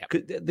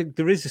 Yep.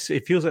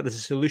 It feels like there's a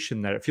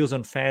solution there. It feels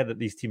unfair that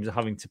these teams are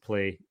having to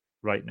play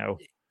right now.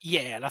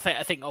 Yeah, and I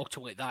think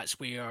ultimately that's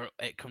where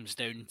it comes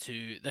down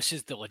to. This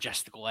is the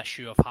logistical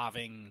issue of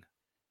having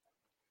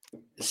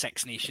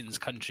Six Nations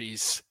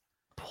countries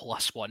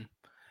 +1,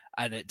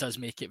 and it does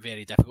make it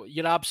very difficult.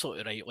 You're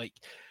absolutely right. Like,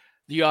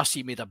 the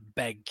URC made a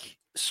big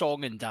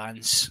song and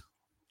dance,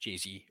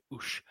 Jay-Z,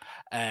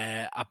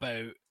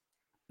 about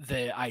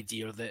the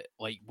idea that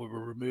we were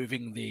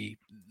removing the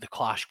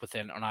clash with the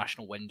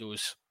international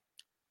windows,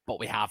 but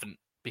we haven't,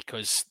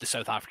 because the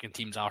South African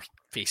teams are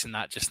facing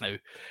that just now.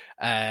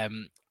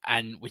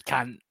 And we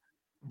can't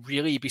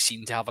really be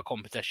seen to have a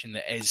competition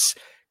that is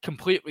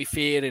completely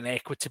fair and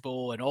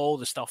equitable and all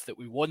the stuff that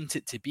we want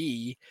it to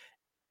be,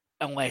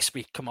 unless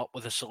we come up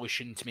with a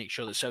solution to make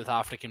sure that South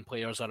African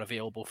players are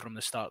available from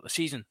the start of the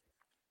season.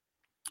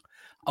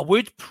 I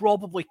would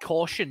probably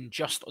caution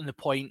just on the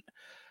point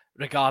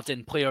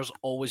regarding players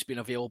always being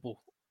available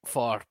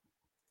for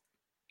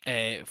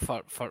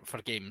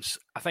games.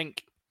 I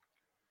think,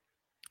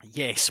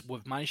 yes,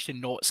 we've managed to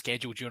not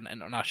schedule during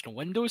international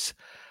windows.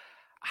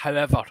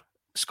 However,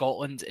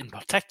 Scotland in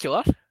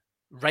particular,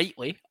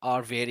 rightly,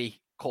 are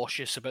very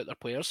cautious about their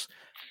players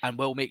and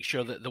will make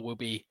sure that there will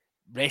be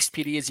rest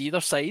periods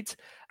either side,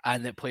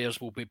 and that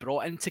players will be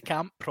brought into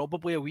camp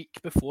probably a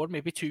week before,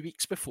 maybe 2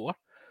 weeks before.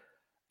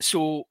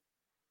 So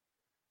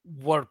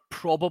we're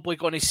probably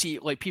going to see,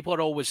 people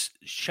are always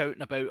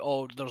shouting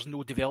about, there's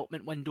no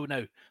development window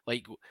now.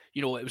 It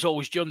was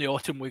always during the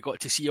autumn we got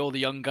to see all the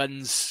young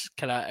guns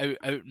kind of out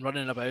and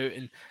running about.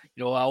 And,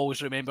 I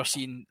always remember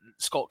seeing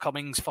Scott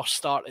Cummings' first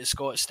start at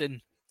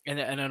Scotstoun in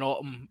an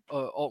autumn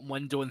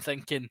window and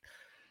thinking,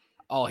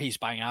 he's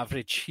bang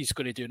average. He's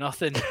going to do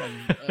nothing.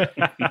 And,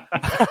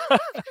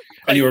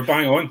 and you were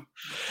bang on.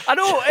 I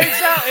know,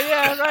 exactly.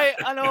 Yeah, right.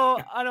 I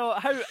know.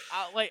 How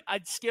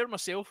I'd scare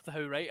myself with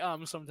how right I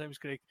am sometimes,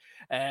 Craig.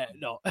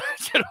 No,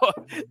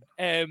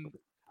 I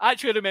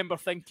actually remember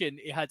thinking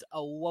he had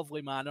a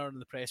lovely manner in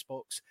the press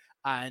box,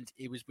 and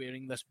he was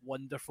wearing this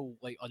wonderful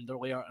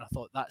underlayer, and I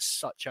thought that's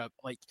such a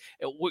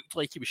it looked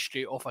like he was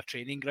straight off a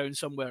training ground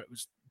somewhere. It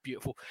was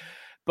beautiful,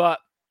 but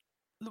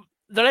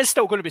there is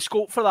still going to be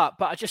scope for that.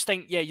 But I just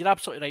think, you're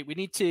absolutely right. We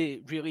need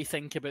to really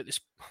think about this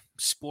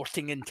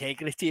sporting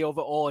integrity of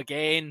it all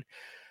again.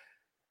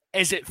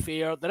 Is it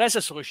fair? There is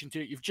a solution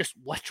to it. You've just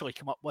literally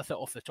come up with it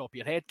off the top of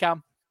your head,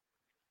 Cam.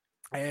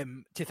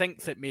 To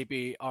think that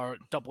maybe our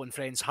Dublin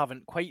friends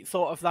haven't quite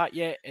thought of that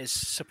yet is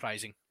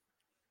surprising.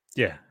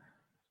 Yeah.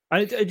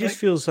 And it just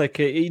feels like,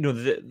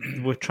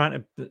 we're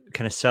trying to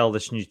kind of sell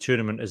this new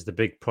tournament as the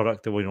big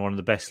product that we're one of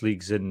the best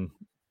leagues in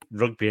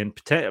rugby, and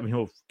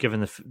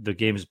given the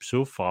games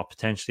so far,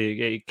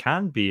 potentially it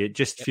can be. It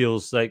just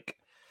feels like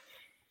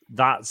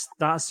That's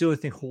the only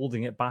thing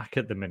holding it back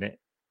at the minute.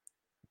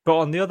 But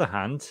on the other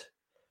hand,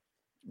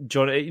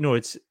 John,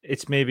 it's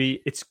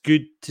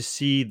good to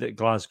see that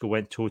Glasgow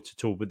went toe to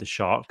toe with the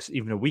Sharks,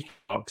 even a weak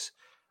Sharks,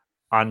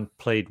 and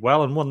played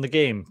well and won the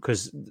game,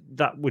 because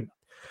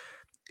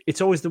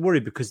it's always the worry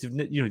because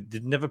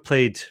they've never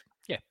played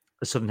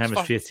a Southern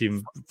Hemisphere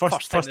team.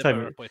 First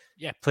time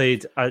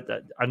played.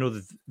 I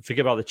know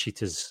forget about the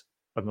cheaters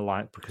on the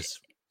line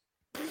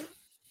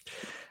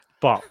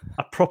but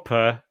a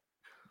proper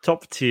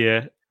top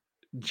tier,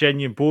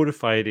 genuine bona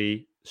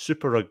fide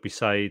Super Rugby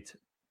side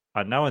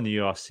are now in the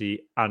URC,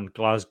 and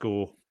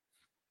Glasgow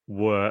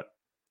were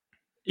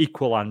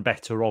equal and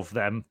better of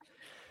them.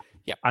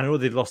 Yeah, I know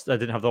they lost. I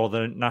didn't have all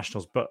the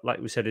nationals, but like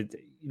we said,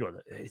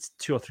 it's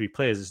 2 or 3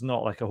 players. It's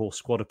not like a whole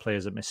squad of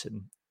players are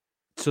missing.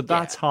 So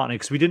that's heartening,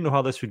 because we didn't know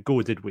how this would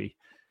go, did we?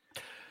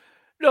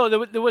 No,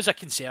 there was a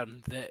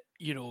concern that,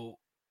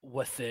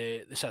 with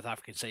the South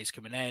African sides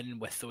coming in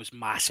with those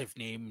massive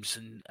names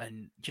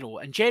and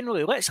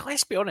generally,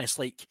 let's be honest,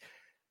 like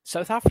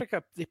South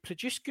Africa, they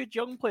produce good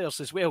young players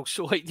as well.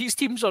 So like these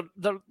teams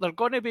they're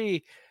going to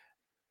be.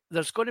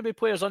 There's going to be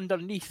players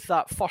underneath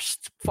that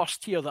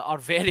first tier that are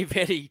very,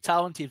 very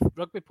talented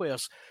rugby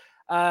players.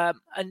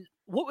 And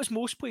what was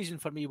most pleasing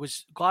for me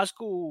was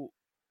Glasgow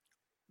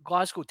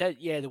did,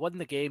 they won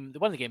the game. They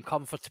won the game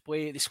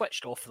comfortably. They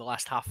switched off for the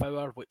last half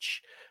hour,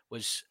 which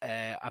was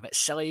a bit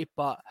silly,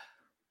 but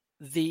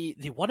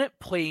they won it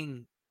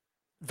playing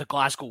the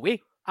Glasgow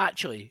way,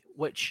 actually,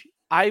 which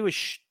I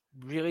was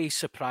really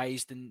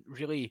surprised and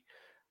really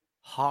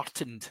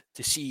heartened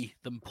to see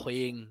them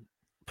playing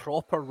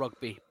proper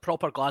rugby,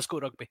 proper Glasgow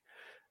rugby.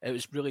 It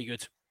was really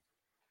good.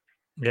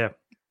 Yeah.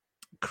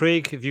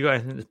 Craig, have you got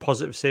anything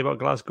positive to say about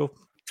Glasgow?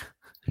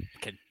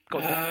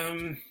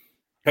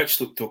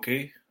 Pitch looked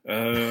okay.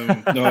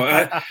 No,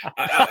 I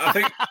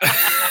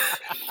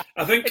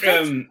think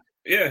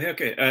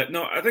okay.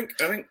 No, I think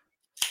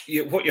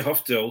what you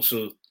have to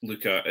also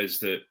look at is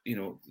that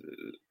the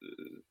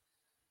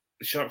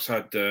Sharks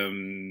had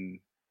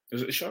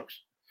is it the Sharks?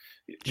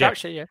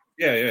 Sharks, yeah.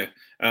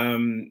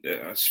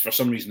 For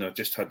some reason, I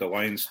just had the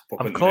Lions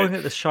pop in. I'm calling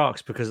it the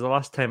Sharks because the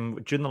last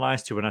time during the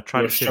Lions tour, when I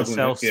tried to say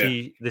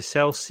the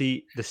Cell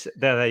C,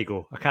 there you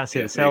go. I can't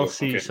say the Cell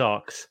C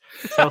Sharks.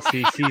 Cell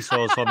C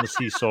seesaws on the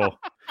seesaw.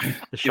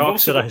 The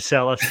Sharks that I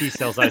sell are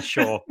seashells I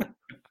shore.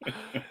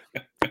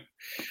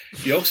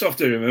 You also have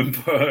to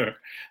remember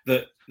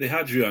that they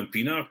had Ruan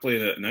Pienaar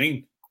playing at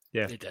 9.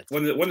 Yeah, they did.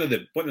 One of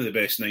the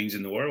best 9s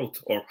in the world,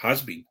 or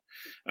has been.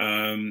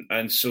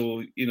 And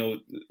so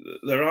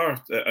there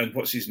are, and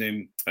what's his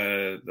name?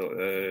 No,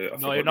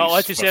 you're not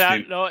allowed to say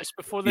that. No, it's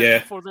before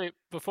the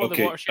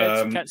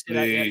watersheds. You can't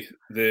say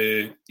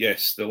that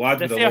yet. The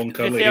lad with the long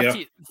curly hair.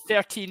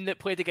 13 that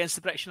played against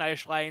the British and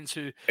Irish Lions,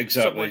 who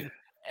someone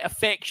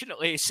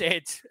affectionately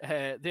said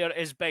there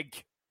is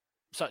big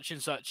such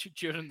and such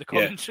during the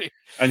commentary.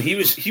 Yeah. And he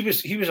was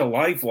a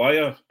live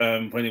wire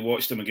when he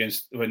watched him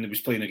when he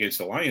was playing against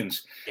the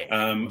Lions.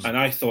 And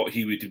I thought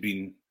he would have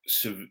been.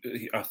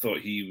 I thought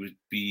he would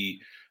be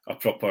a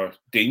proper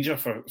danger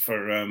for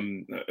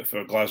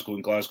Glasgow,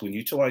 and Glasgow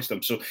neutralised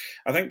him. So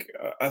I think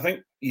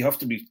you have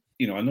to be.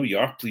 I know you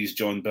are pleased,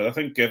 John, but I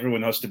think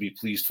everyone has to be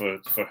pleased for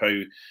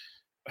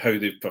how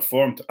they've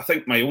performed. I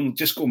think my own,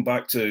 just going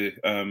back to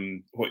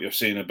what you're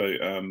saying about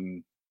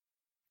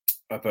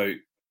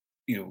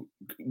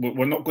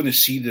we're not going to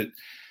see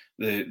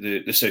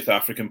the South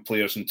African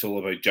players until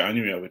about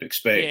January, I would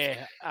expect.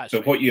 Yeah,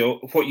 but what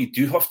you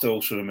do have to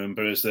also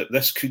remember is that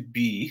this could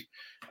be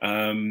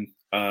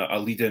a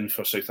lead-in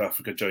for South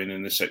Africa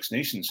joining the Six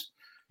Nations.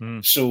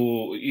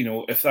 So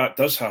if that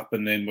does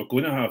happen, then we're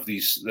going to have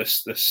this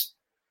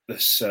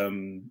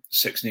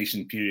Six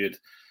Nation period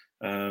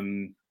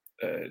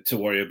to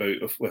worry about,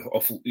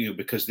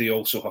 because they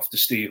also have to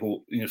stay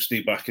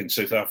back in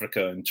South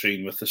Africa and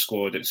train with the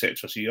squad,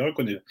 etc. So you are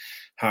going to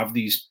have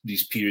these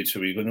periods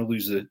where you're going to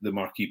lose the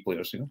marquee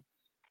players.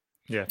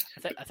 Yeah,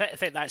 I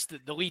think that's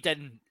the lead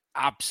in.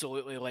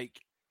 Absolutely, like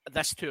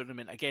this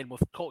tournament again. We've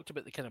talked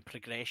about the kind of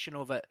progression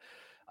of it,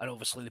 and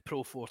obviously the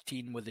Pro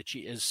 14 with the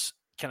Cheetahs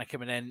kind of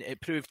coming in.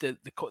 It proved that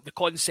the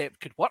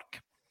concept could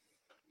work.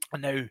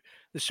 And now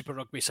the Super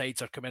Rugby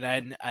sides are coming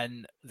in,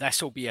 and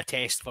this will be a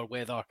test for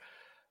whether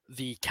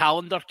the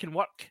calendar can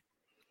work.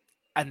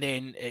 And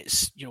then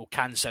it's,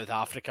 can South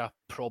Africa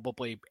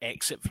probably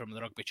exit from the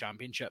Rugby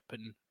Championship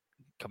and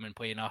come and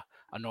play in a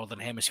Northern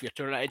Hemisphere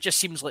tournament? It just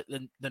seems like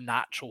the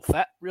natural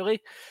fit, really.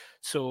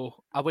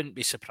 So I wouldn't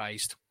be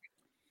surprised.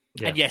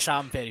 Yeah. And yes,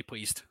 I'm very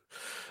pleased.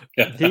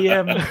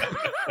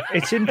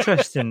 It's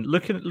interesting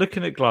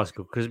looking at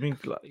Glasgow, because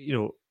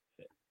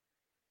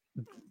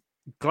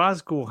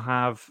Glasgow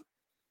have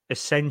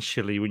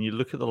essentially, when you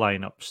look at the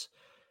lineups,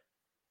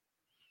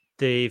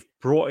 they've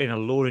brought in a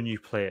load of new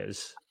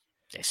players.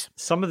 Yes.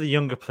 Some of the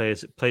younger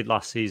players that played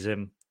last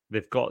season,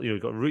 they've got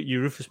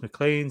Rufus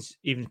McLean's,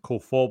 even Cole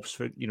Forbes,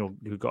 who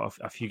got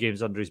a few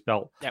games under his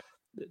belt,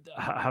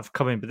 have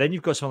come in. But then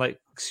you've got someone like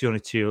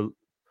Sione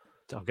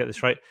I'll get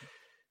this right,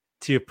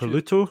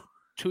 Tuipulotu,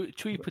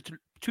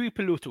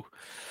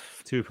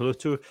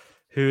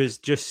 who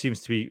just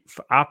seems to be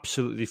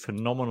absolutely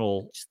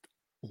phenomenal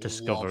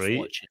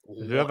discovery.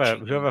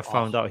 Whoever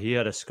found out he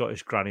had a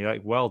Scottish granny,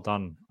 like, well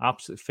done,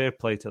 absolute fair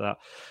play to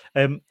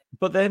that.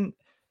 But then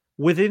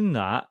within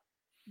that,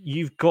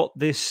 you've got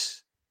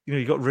this,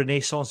 you've got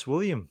Renaissance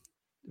Ryan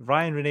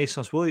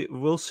Renaissance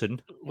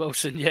Wilson.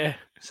 Wilson, yeah.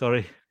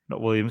 Sorry,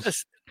 not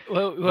Williams.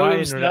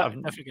 Williams,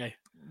 different guy.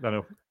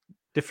 No,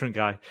 different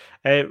guy.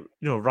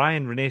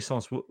 Ryan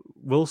Renaissance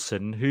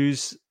Wilson,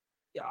 who's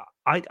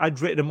I'd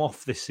written him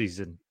off this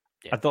season.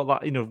 Yeah. I thought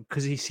that,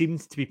 because he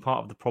seemed to be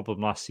part of the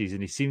problem last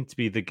season. He seemed to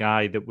be the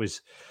guy that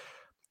was.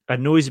 I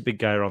know he's a big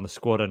guy around the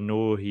squad. I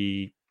know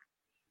he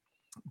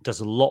does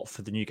a lot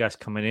for the new guys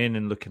coming in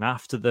and looking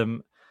after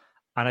them.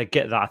 And I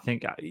get that. I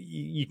think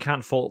you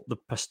can't fault the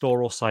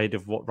pastoral side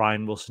of what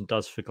Ryan Wilson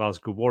does for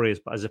Glasgow Warriors.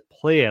 But as a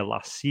player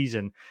last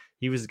season,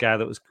 he was the guy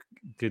that was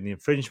doing the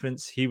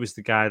infringements. He was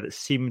the guy that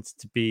seemed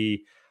to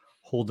be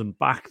holding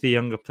back the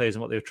younger players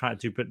and what they were trying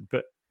to do.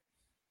 But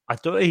I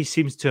don't think he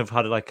seems to have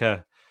had like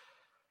a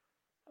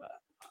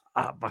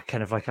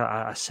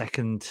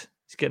second.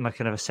 He's getting like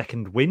kind of a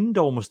second wind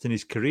almost in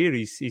his career.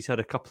 He's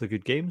had a couple of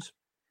good games.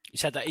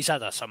 He's had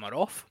a summer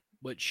off,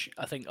 which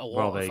I think a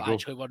lot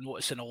we're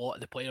noticing a lot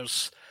of the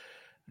players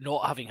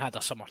not having had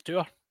a summer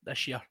tour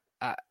this year.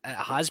 It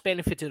has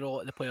benefited a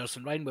lot of the players,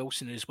 and Ryan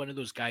Wilson is one of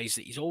those guys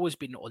that he's always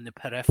been on the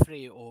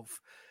periphery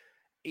of.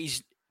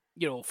 He's,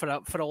 for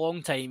a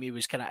long time he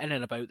was kind of in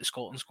and about the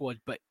Scotland squad,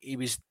 but he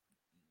was,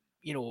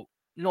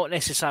 not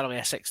necessarily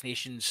a Six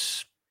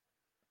Nations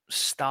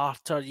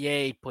starter. Yeah,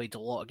 he played a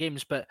lot of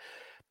games, but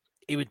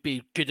he would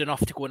be good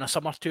enough to go on a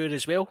summer tour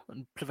as well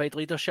and provide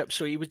leadership.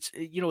 So he would,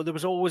 there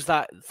was always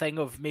that thing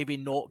of maybe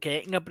not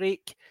getting a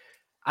break.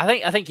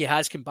 I think he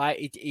has come back.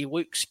 He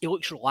looks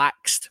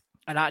relaxed,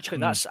 and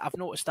actually I've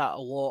noticed that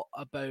a lot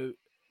about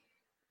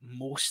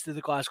most of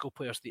the Glasgow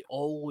players. They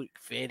all look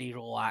very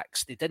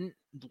relaxed. They didn't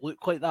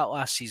look like that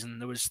last season.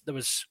 There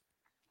was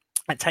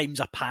at times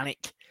a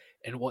panic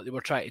in what they were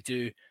trying to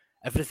do.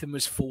 Everything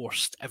was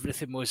forced.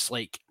 Everything was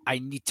like, I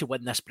need to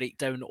win this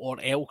breakdown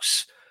or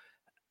else.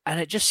 And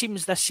it just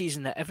seems this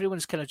season that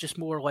everyone's kind of just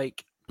more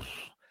like,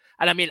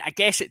 and I mean, I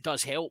guess it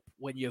does help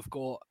when you've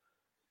got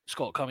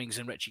Scott Cummings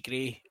and Richie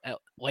Gray at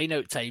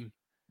line-out time.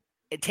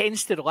 It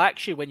tends to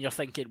relax you when you're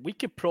thinking, we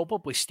could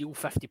probably steal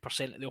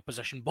 50% of the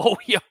opposition ball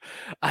here,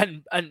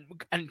 and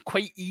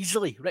quite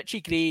easily.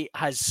 Richie Gray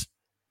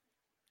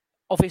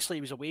obviously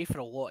he was away for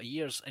a lot of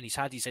years and he's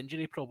had his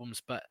injury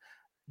problems, but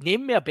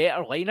name me a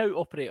better line-out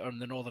operator in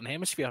the Northern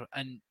Hemisphere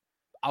and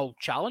I'll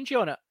challenge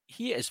you on it.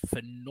 He is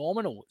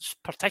phenomenal,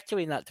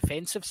 particularly in that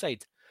defensive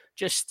side.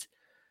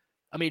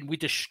 We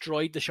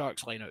destroyed the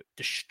Sharks line-out,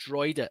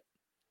 destroyed it.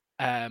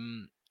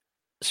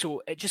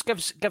 So it just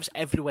gives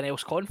everyone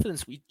else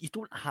confidence. You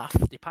don't have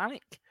to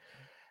panic.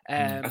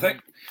 I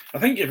think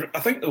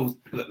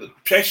the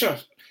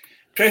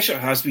pressure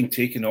has been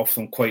taken off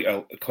them quite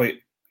a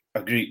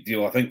great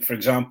deal. I think, for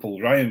example,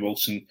 Ryan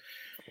Wilson.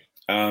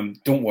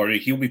 Don't worry,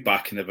 he'll be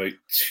back in about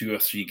 2 or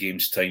 3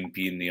 games' time,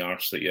 being the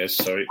arse that he is.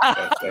 Sorry,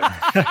 but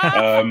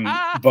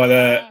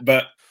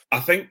I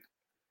think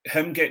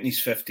him getting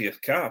his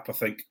 50th cap. I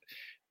think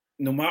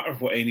no matter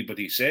what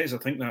anybody says, I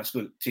think that's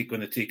going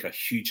to take a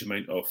huge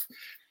amount of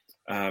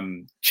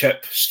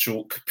chip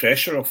stroke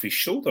pressure off his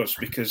shoulders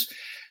because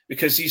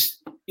he's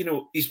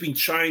been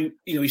trying.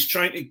 He's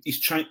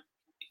trying.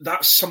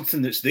 That's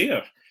something that's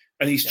there.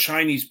 And he's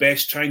trying his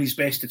best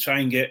to try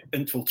and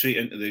infiltrate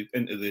into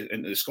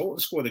the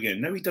Scotland squad again.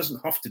 Now he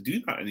doesn't have to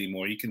do that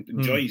anymore. He can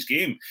enjoy his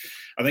game.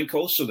 I think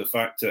also the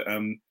fact that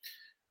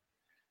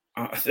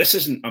this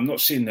isn't. I'm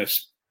not saying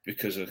this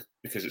because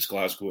it's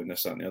Glasgow and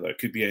this, that, and the other. It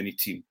could be any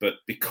team, but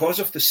because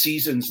of the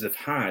seasons they've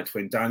had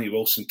when Danny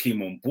Wilson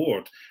came on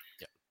board,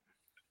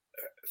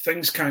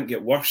 things can't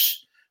get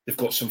worse. They've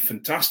got some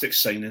fantastic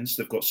signings.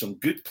 They've got some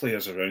good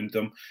players around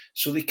them,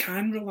 so they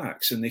can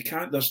relax and they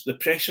can't. The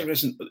pressure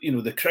isn't.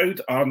 The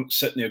crowd aren't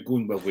sitting there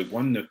going, "Well, we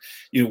won the,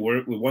 we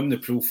won the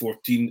Pro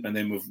 14, and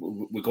then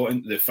we got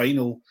into the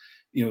final,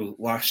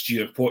 last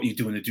year. What are you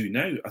doing to do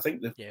now?" I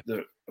think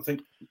they're a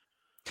bit.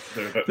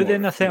 But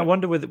then I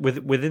wonder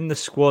within the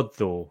squad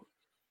though,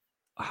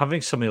 having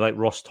somebody like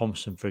Ross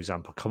Thompson, for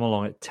example, come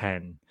along at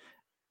 10,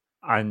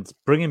 and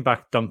bringing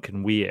back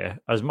Duncan Weir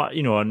as much,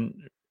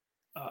 and.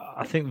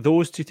 I think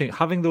those two things,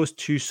 having those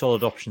two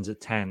solid options at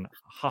 10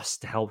 has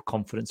to help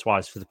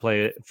confidence-wise for the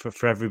player,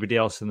 for everybody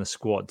else in the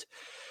squad.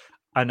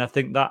 And I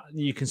think that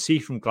you can see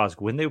from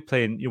Glasgow when they were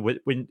playing,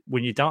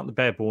 when you're down to the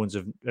bare bones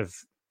of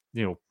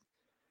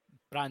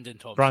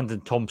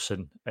Brandon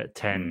Thompson at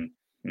 10,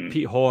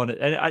 Pete Horn,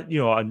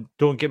 and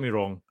don't get me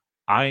wrong,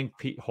 I think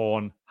Pete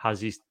Horn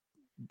has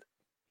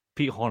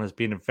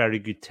been a very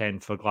good 10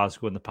 for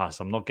Glasgow in the past.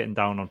 I'm not getting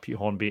down on Pete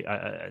Horn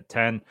at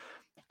 10.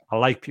 I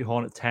like Pete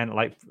Horn at 10. I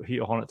like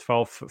Pete Horn at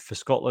 12 for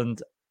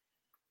Scotland.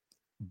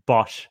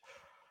 But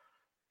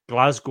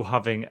Glasgow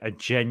having a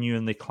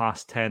genuinely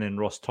class 10 in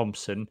Ross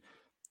Thompson,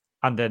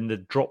 and then the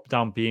drop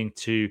down being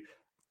to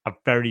a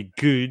very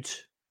good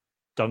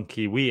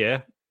Duncan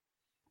Weir,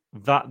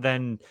 that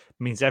then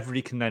means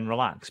everybody can then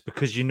relax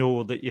because you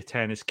know that your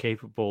 10 is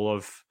capable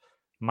of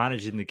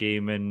managing the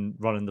game and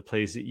running the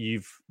plays that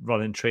you've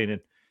run in training.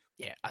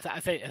 Yeah, I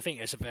think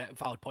it's a very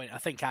valid point. I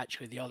think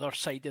actually the other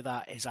side of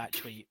that is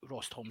actually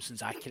Ross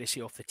Thompson's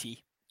accuracy off the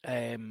tee.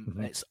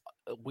 It's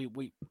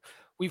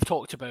we've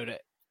talked about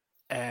it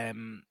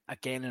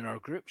again in our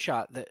group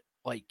chat that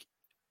like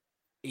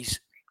he's.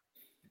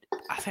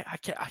 I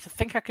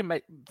think I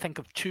can think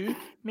of two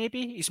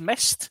maybe he's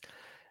missed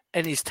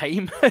in his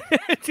time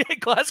at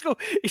Glasgow.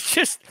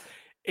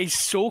 He's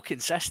so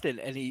consistent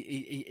and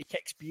he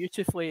kicks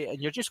beautifully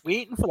and you're just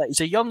waiting for that.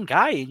 He's a young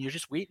guy and you're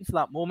just waiting for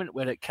that moment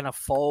where it kind of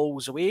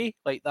falls away,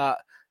 like that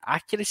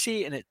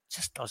accuracy, and it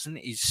just doesn't.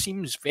 He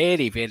seems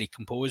very, very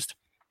composed.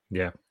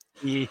 Yeah.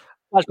 The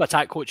Glasgow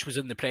attack coach was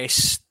in the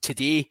press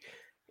today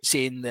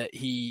saying that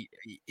he's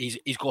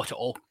got it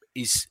all.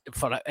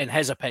 In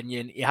his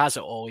opinion, he has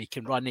it all. He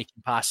can run, he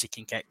can pass, he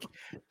can kick,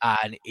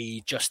 and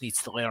he just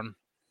needs to learn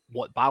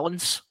what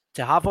balance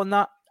to have on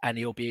that. And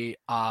he'll be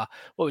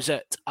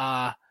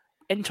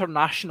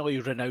internationally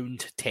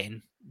renowned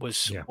 10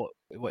 was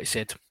what he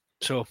said.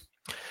 So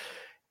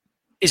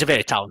he's a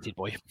very talented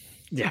boy.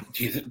 Yeah.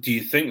 Do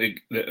you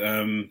think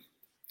that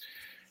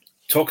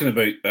talking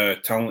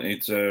about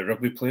talented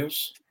rugby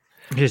players?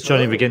 Here's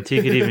Johnny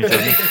McGinty. Good evening,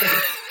 Johnny.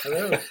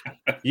 Hello.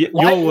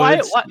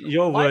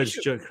 Your words,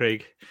 John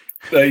Craig.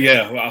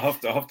 Yeah, well, I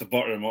have to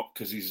butter him up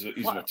because he's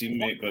my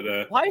teammate.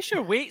 But why is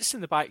your weights in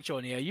the back,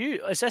 Johnny?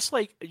 Is this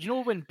like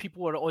when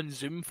people were on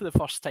Zoom for the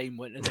first time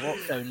in the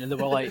lockdown and they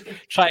were like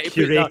trying to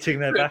curating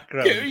their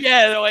background?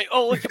 Yeah, they're like,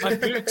 oh, look at my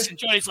books, and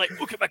Johnny's like,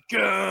 look at my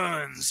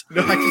guns.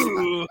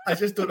 No, I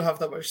just don't have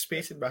that much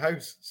space in my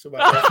house, so my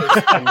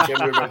office and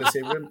gym room are in the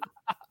same room.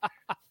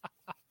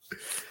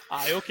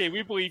 Aye, okay,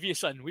 we believe you,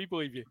 son. We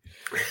believe you.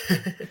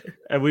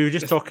 We were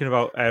just talking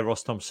about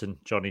Ross Thompson,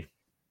 Johnny.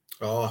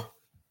 Oh.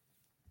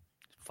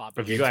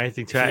 Have you got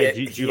anything to add?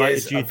 Do you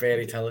like a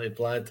very talented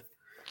lad.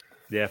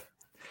 Yeah.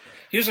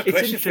 Here's a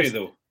question for you,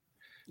 though.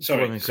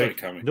 Sorry,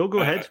 Cameron. No, go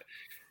ahead.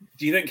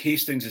 Do you think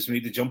Hastings has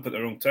made the jump at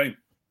the wrong time?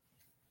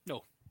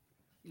 No,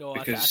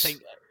 because...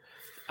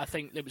 I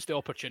think there was the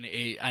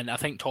opportunity, and I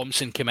think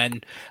Thompson came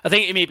in. I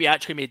think he maybe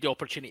actually made the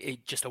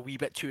opportunity just a wee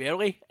bit too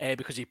early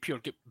because he pure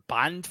got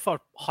banned for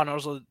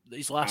hundreds of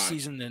his last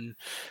season and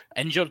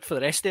injured for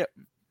the rest of it.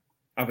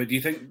 But do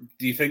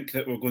you think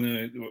that we're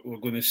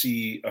going to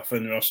see a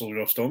Finn Russell,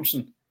 Ross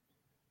Thompson,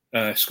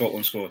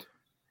 Scotland squad?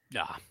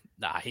 Nah.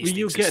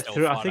 You'll get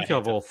through. I think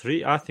of all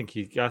three. I think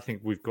you've got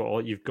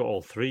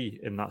all three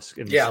in the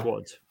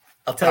squad.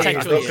 I'll tell you,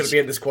 he's not going to be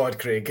in the squad,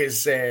 Craig,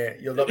 because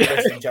you'll not be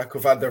missing Jacko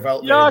van der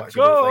Velde very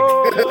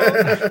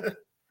much.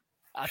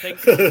 I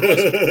think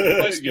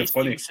you're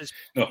funny. Hastings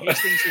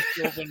has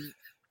proven,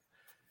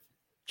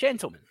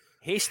 gentlemen,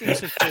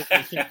 Hastings has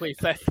proven he can play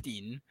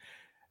 15.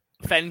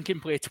 Finn can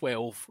play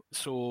 12,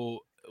 so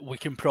we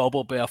can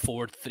probably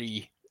afford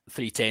three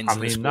 10s. I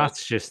mean,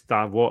 that's just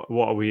that. What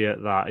are we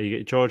at that? You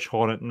get George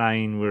Horn at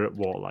 9. We're at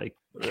what, like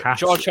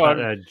George Horn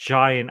at a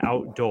giant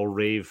outdoor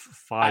rave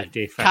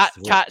 5-day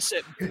festival. Cats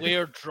at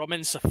Blair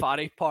Drummond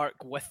Safari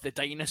Park with the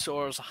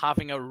dinosaurs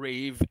having a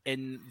rave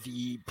in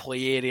the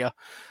play area.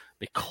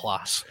 Be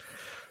class.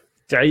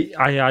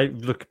 I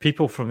look.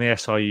 People from the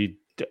SRU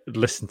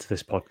listen to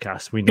this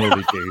podcast. We know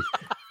they do.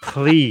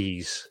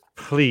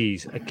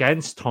 Please,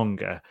 against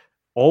Tonga,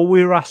 all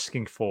we're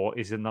asking for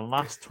is in the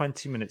last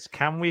 20 minutes,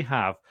 can we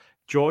have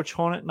George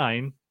Horn at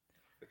 9,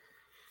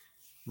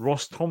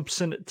 Ross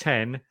Thompson at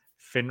 10,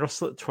 Finn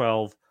Russell at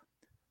 12,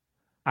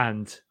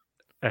 and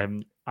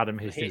Adam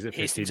Hastings at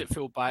 15. Hastings at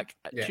fullback,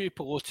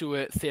 Tuipulotu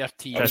at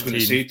 13. I was going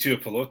to say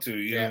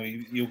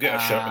Tuipulotu. You'll get a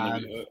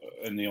shirt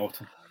in the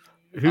autumn.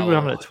 Who are we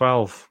having at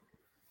 12?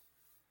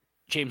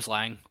 James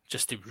Lang,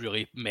 just to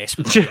really mess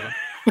with him.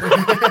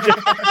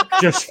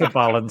 Just for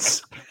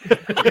balance.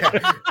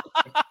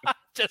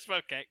 Just for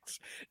kicks.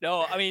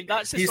 No, I mean,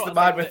 that's he's the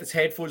man with his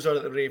headphones on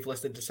at the rave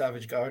listening to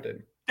Savage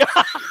Garden.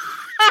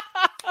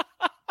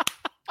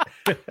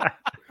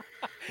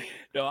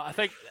 No, I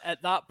think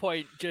at that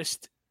point,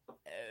 just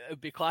it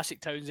would be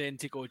classic Townsend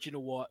to go, do you know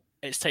what?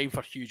 It's time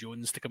for Hugh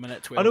Jones to come in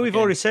at 12. I know we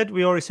already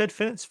said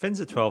Finn's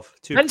at 12.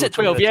 Finn's at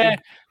 12, yeah.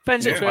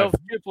 Finn's at 12,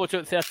 Tuipulotu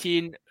at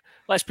 13.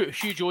 Let's put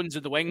Hugh Jones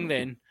in the wing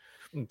then.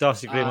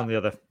 Darcy Graham on the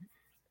other.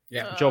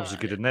 Yeah, Jobs are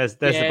good, and there's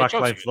the back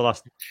line for the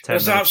last 10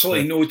 There's minutes.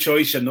 absolutely no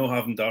choice in not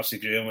having Darcy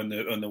Graham on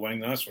the wing.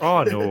 That's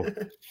for sure. No.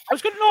 I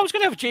was going to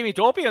have Jamie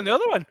Dobby on the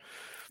other one.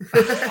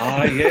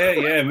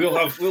 Yeah.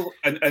 We'll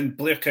and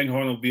Blair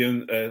Kinghorn will be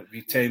on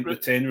the 10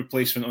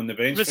 replacement on the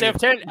bench. Reserve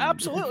 10,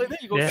 absolutely. There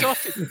you go.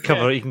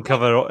 Yeah. You can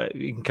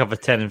cover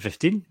 10 and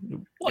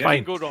 15. What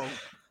can go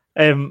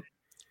wrong?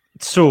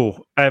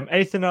 So,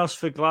 anything else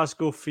for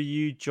Glasgow for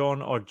you,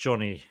 John or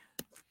Johnny?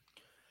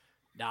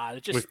 Nah,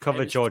 we've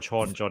covered George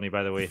Horn, Johnny,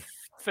 by the way.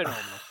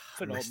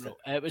 Phenomenal.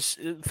 It was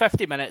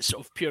 50 minutes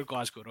of pure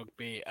Glasgow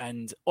rugby,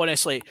 and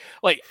honestly,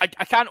 like I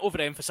can't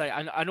overemphasize.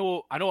 I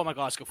know I'm a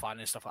Glasgow fan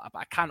and stuff like that, but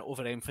I can't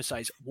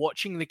overemphasize.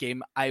 Watching the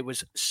game, I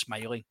was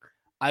smiling.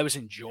 I was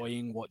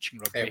enjoying watching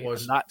rugby. It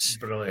was that's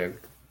brilliant.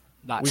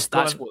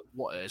 That's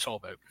what it's all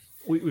about.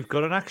 We've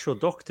got an actual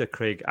doctor,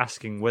 Craig,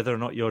 asking whether or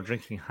not you're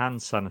drinking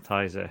hand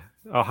sanitizer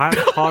or hard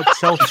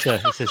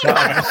seltzer. It says,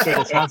 I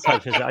misread it's hand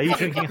sanitizer. Are you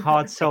drinking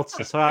hard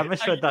seltzer? Sorry, I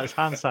misread that as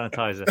hand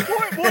sanitizer.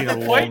 It's been a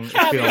long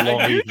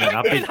evening.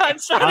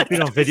 I've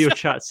been on video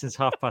chat since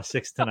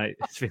 6:30 tonight.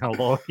 It's been a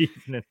long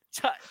evening.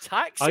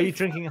 Are you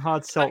drinking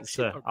hard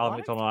seltzer? Alan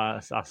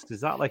McDonald asks.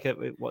 Is that like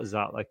what is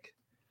that like?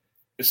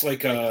 It's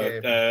like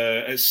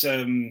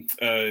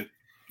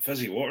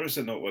fizzy water, is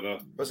it not?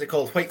 What's it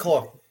called? White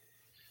Claw.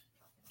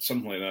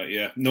 Something like that,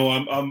 yeah. No,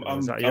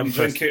 I'm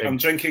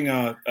drinking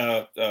a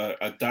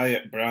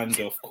diet brand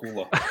of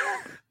cola.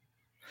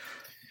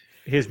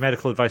 Here's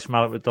medical advice from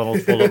Alec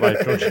McDonald, followed by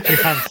don't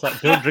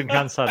drink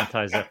hand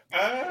sanitizer.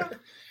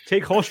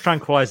 Take horse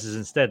tranquilizers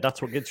instead.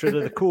 That's what gets rid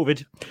of the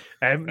COVID.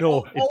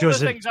 No, it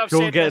doesn't.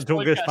 Don't get us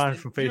banned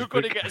from Facebook. You're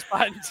going to get us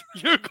banned.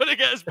 You're going to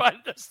get us banned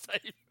this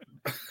time.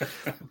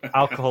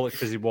 Alcoholic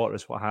fizzy water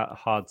is what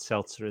hard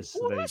seltzer is.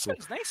 Oh, that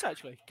sounds nice,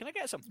 actually. Can I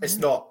get some? It's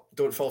not.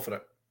 Don't fall for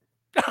it.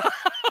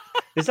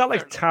 Is that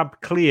like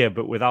Tab Clear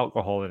but with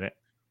alcohol in it?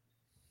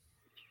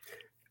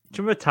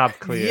 Do you remember Tab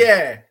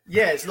Clear?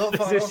 Yeah, it's not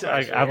far off.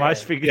 Am I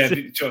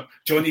speaking to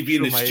Johnny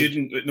being the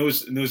student that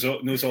knows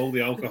all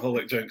the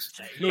alcoholic drinks?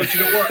 No, do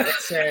you know what?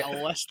 It's a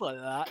list like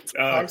that.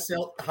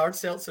 Hard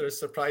seltzer is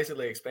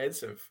surprisingly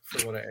expensive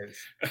for what it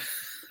is.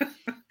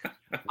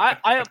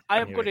 I'm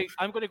going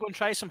to go and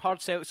try some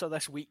hard seltzer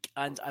this week,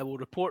 and I will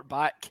report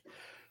back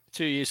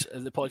to you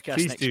in the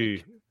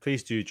podcast.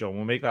 Please do, John.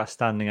 We'll make that a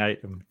standing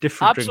item.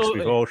 Different drinks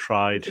we've all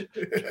tried.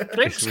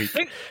 Drinks with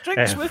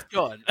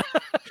John.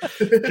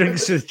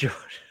 Drinks with John.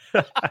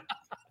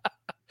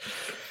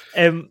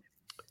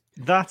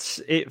 That's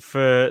it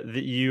for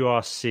the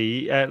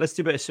URC. Let's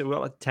do a bit. So we've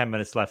got like 10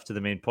 minutes left to the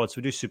main pod. So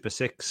we do Super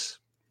 6.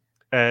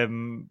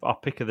 Our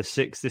pick of the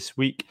 6 this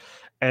week.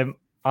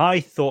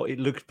 I thought it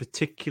looked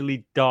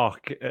particularly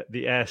dark at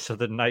the Ayr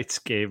Southern Knights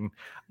game,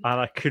 and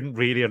I couldn't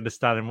really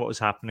understand what was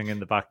happening in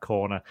the back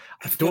corner.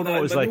 I don't know what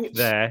it was like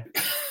there,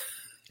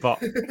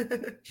 but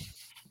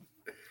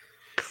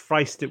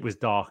Christ, it was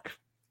dark.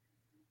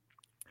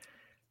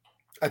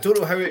 I don't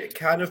know how it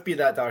can have been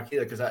that dark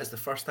either, because that is the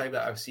first time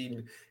that I've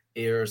seen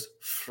Ayer's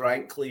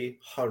frankly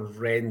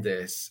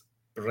horrendous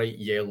bright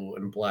yellow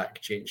and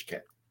black change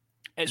kit.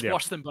 It's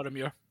worse than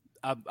Boroughmuir.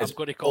 I'm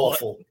going to call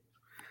awful. It.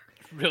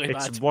 Really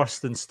bad. It's worse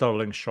than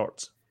Sterling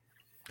shorts.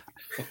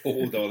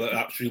 Oh no,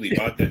 that's really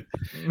bad then.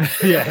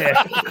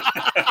 Yeah.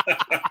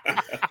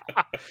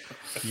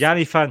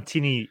 Yanni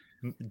Fantini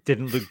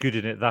didn't look good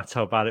in it. That's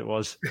how bad it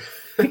was.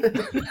 There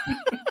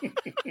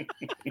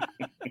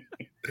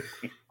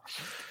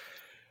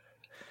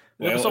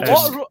was a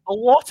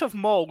lot of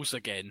mauls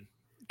again.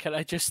 Can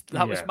I just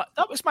that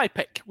was my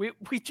pick.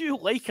 We do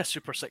like a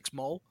Super 6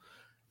 maul.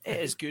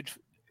 It is good.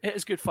 It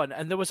is good fun,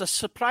 and there was a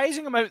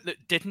surprising amount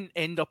that didn't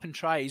end up in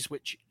tries,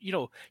 which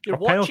you're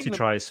watching penalty them,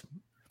 tries,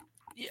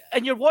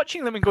 and you're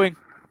watching them and going,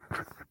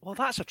 "Well,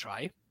 that's a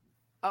try."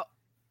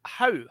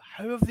 How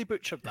have they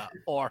butchered that,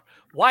 or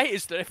why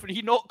is the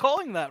referee not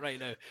calling that right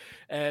now?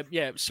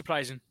 It was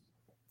surprising.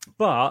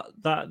 But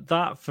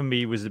that for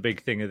me was the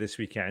big thing of this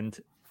weekend,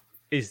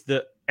 is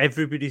that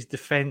everybody's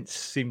defense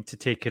seemed to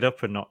take it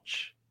up a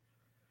notch.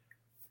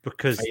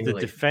 Because the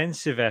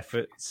defensive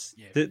efforts,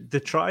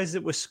 the tries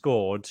that were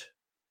scored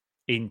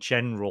in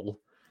general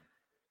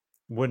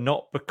were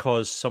not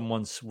because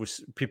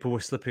people were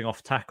slipping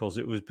off tackles.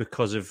 It was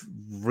because of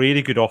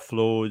really good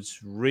offloads,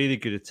 really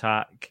good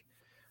attack.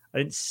 I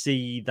didn't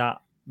see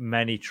that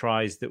many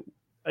tries there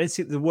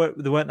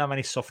weren't that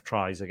many soft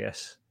tries, I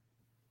guess.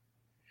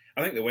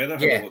 I think the weather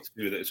had a lot to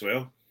do with it as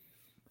well.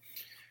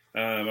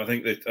 I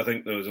think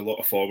there was a lot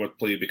of forward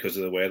play because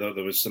of the weather.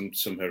 There was some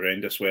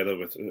horrendous weather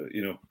with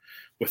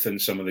within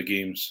some of the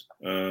games.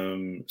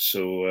 I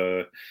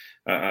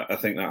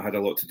think that had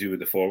a lot to do with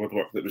the forward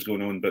work that was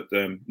going on. But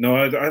no,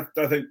 I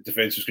think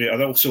defence was great.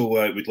 I also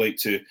would like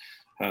to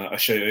a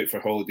shout out for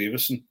Holly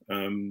Davison,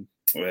 reffing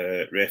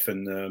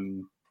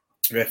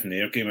the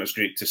Ayr game. It was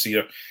great to see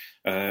her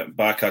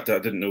back. I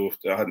didn't know,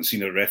 I hadn't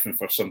seen her reffing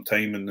for some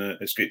time, and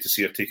it's great to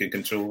see her taking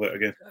control of it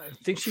again. I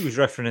think she was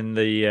reffing in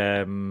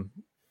the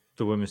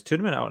women's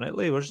tournament out in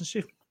Italy, wasn't she?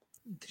 I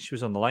think she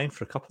was on the line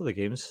for a couple of the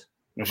games.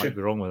 I might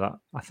be wrong with that.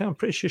 I'm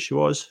pretty sure she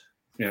was.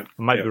 Yeah,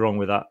 I might be wrong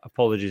with that.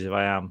 Apologies if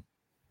I am.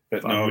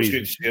 But no, it was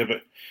good to see her.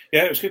 But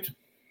yeah, it was good.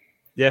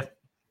 Yeah.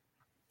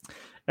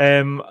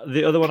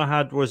 The other one I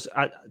had was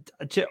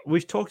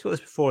we've talked about this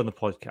before on the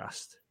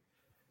podcast,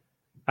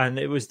 and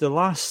it was the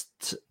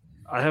last.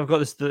 I have got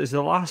this. It's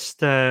the last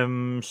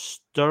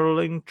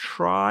Sterling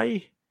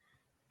try.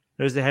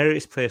 There's the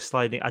Heritage player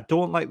sliding. I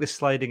don't like the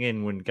sliding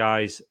in when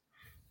guys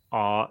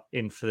are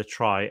in for the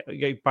try.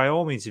 By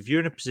all means, if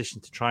you're in a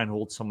position to try and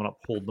hold someone up,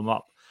 hold them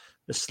up.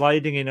 The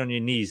sliding in on your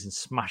knees and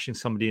smashing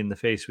somebody in the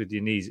face with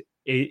your knees,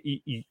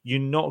 you're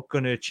not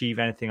going to achieve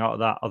anything out of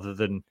that other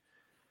than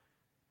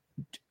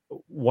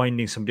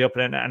winding somebody up.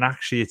 And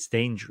actually, it's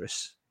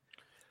dangerous.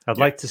 I'd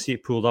like to see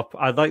it pulled up.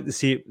 I'd like to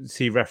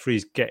see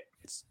referees get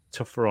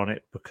tougher on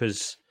it,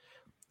 because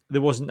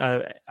there wasn't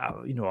a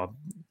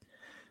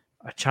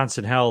a chance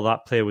in hell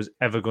that player was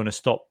ever going to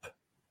stop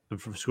them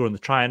from scoring the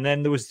try. And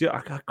then there was the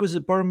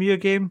Boroughmuir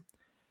game,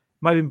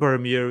 might have been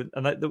Boroughmuir,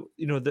 and like the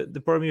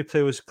Boroughmuir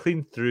player was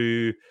clean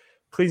through,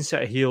 clean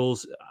set of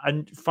heels,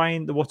 and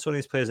fine. The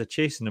Watsonians players are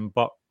chasing him,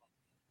 but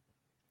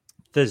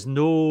there's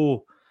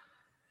no.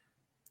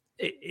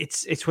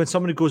 It's when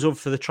somebody goes over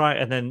for the try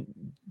and then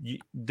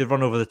they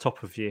run over the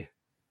top of you.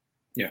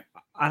 Yeah.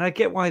 And I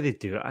get why they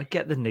do it. I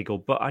get the niggle,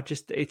 but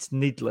it's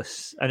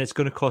needless, and it's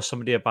going to cause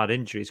somebody a bad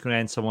injury. It's going to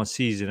end someone's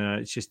season,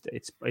 and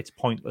it's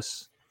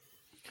pointless.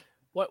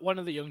 One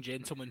of the young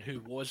gentlemen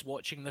who was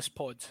watching this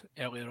pod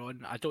earlier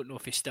on, I don't know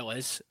if he still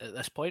is at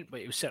this point,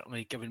 but he was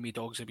certainly giving me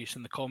dog's abuse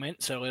in the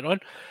comments earlier on.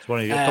 It's one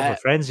of your couple of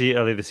friends here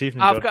earlier this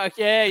evening. I've got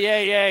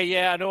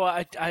I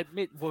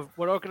know.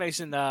 We're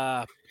organising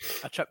a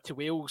trip to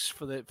Wales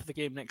for the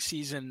game next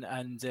season,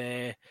 and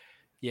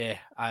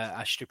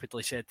I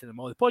stupidly said to them,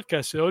 "Oh, the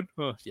podcast on."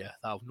 Oh, yeah,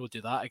 I'll not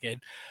do that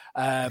again.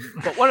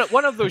 But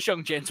one of those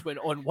young gentlemen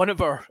on one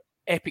of our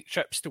epic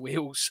trips to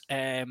Wales,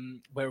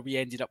 where we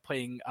ended up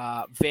playing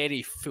a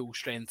very full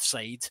strength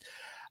side,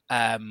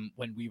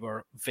 when we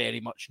were very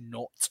much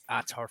not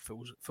at our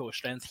full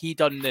strength. He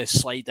done the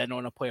slide in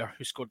on a player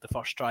who scored the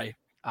first try,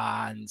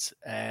 and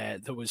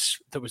there was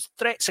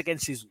threats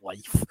against his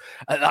life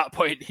at that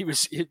point.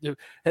 The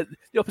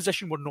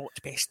opposition were not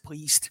best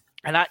pleased.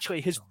 And actually,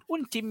 his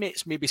own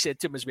teammates maybe said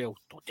to him as well,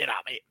 "Don't do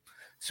that, mate."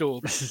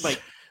 So,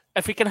 like,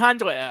 if we can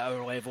handle it at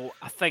our level,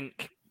 I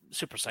think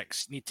Super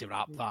Six need to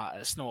wrap that.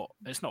 It's not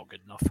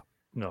good enough.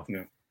 No.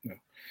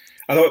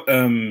 I thought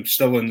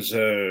Stirling's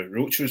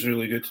Roach was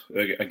really good.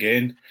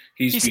 Again,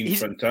 he's been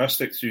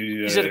fantastic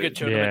through. He's had a good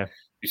tournament. Yeah.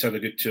 He's had a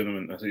good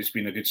tournament. I think it's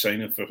been a good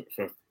signing for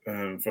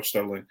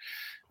Stirling.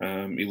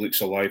 He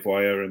looks a live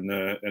wire and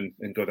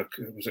got a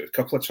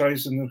couple of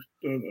tries on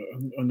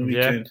the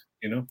weekend.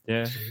 You know,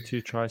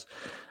 2 tries,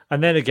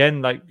 and then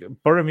again, like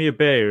Boroughmuir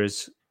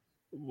Bears.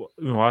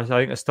 I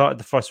think I started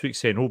the first week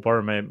saying, "Oh,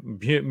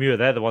 Boroughmuir,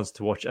 they're the ones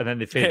to watch," and then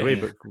they fade away.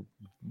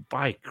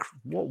 But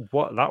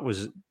what that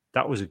was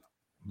a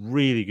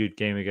really good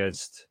game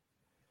against,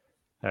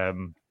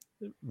 Watsonians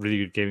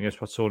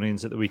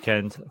at the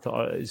weekend. I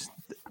thought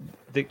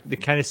they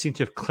kind of seem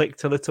to have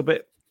clicked a little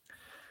bit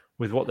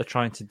with what they're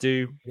trying to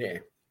do. Yeah,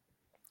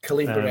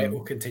 Colleen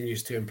Barretto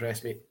continues to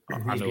impress me.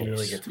 He's been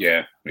really good.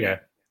 Yeah.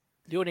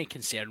 The only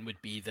concern would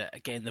be that,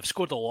 again, they've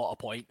scored a lot of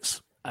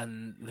points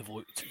and they've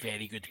looked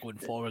very good going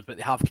forward, but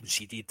they have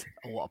conceded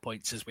a lot of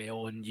points as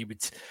well. And you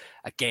would,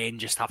 again,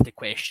 just have to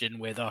question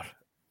whether,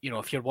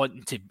 if you're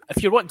wanting to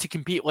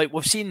compete, like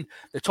we've seen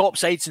the top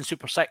sides in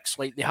Super Six,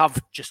 like they have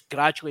just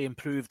gradually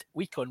improved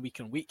week on week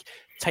on week,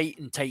 tight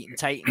and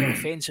the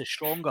defence is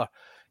stronger.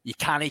 You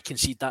can't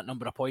concede that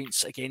number of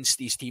points against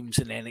these teams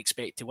and then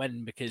expect to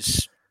win,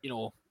 because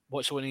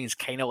Watsonians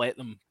kind of let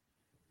them.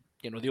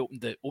 They opened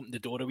the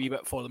door a wee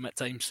bit for them at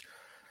times.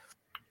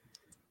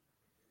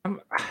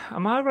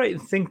 Am I right in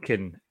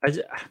thinking has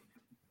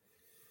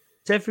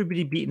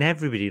everybody beaten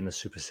everybody in the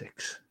Super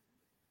Six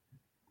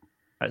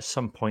at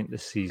some point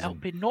this season? It'll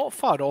be not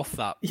far off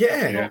that.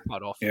 Yeah, not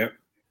far off. Yeah.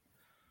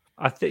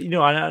 I think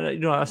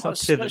that's not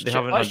to say that they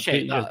haven't. I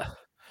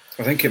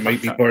think it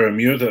might be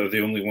Boroughmuir that are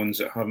the only ones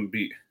that haven't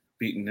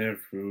beaten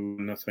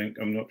everyone. I think,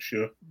 I'm not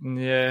sure.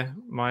 Yeah,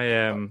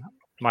 my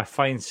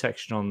fine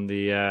section on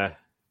the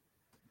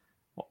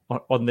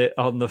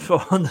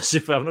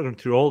Super. I'm not going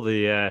through all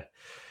the.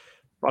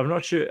 But I'm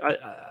not sure.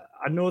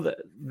 I know that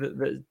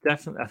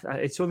definitely.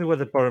 It's only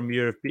whether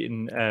Boroughmuir have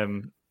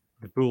beaten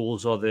the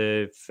Bulls or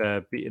they've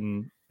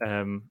beaten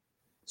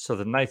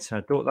Southern Knights,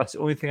 and that's the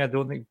only thing I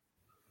don't think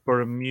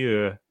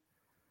Boroughmuir.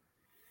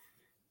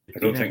 I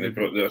don't think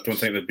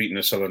they've beaten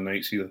the Southern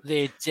Knights either.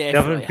 They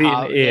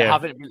definitely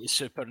haven't beaten the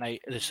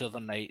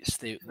Southern Knights.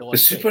 The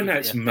Super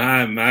Knights,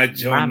 my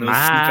John, those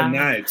Super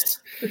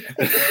Knights.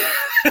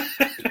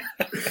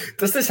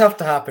 Does this have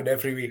to happen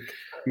every week?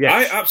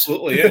 Yes.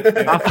 Absolutely, yeah.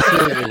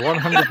 Absolutely,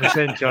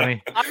 100%,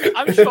 Johnny.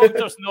 I'm shocked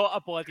there's not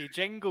a bloody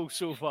jingle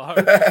so far.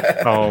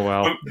 Oh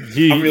well,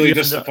 I'm really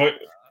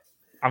disappointed.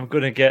 I'm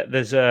going to get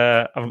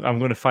I'm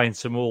going to find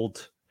some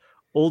old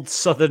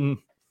Southern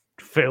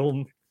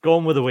film,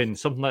 Gone with the Wind,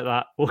 something like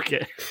that.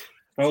 Okay.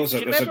 Well,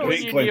 there's a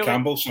great Glenn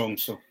Campbell song.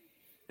 So,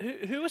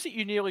 who was it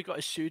you nearly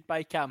got sued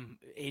by, Cam,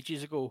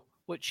 ages ago?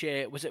 Which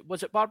was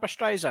it? Barbara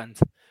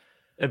Streisand.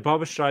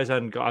 Barbara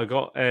Streisand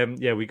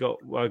we got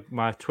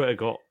my Twitter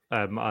got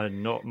a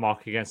not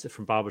mark against it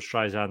from Barbara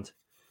Streisand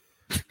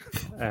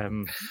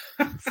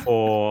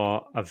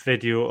for a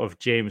video of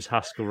James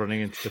Haskell running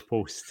into the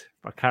post.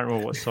 I can't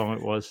remember what song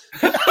it was.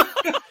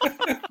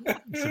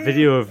 It's a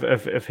video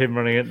of him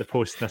running into the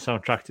post, and I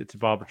soundtracked it to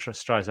Barbara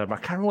Streisand. I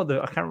can't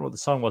remember what the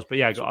song was, but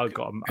yeah, I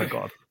got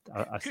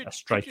a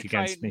strike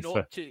against me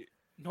for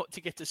not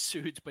to get us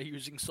sued by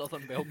using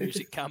Southern Belle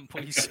music, Cam,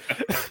 please.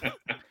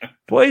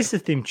 What is the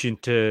theme tune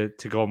to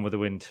Gone with the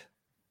Wind?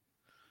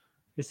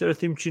 Is there a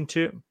theme tune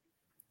to it?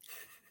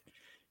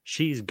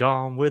 She's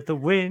gone with the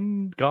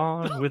wind,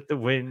 gone with the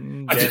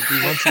wind.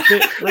 Everyone's a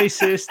bit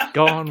racist,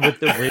 gone with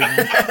the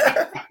wind.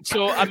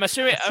 So I'm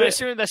assuming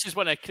this is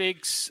one of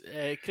Craig's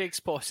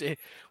posse.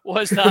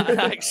 Was that an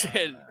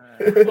accent?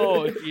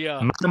 Oh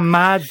dear.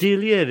 My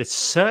dear, it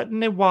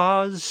certainly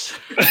was.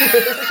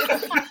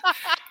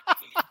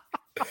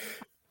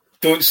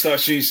 Don't start.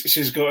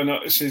 She's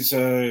not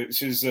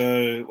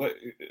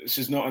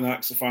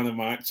an fan of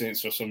my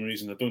accents for some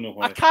reason. I don't know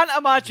why. I can't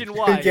imagine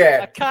why. Yeah.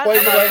 I can't.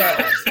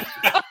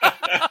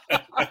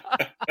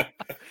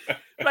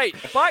 Right,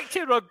 back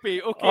to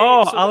rugby. Okay.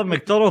 Oh, so Alan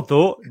McDonald,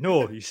 though.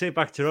 No, you say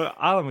back to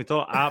Alan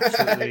McDonald.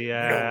 Absolutely,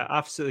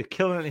 absolutely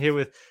killing it here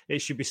with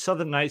it should be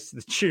Southern Nights to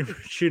the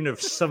tune of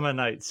Summer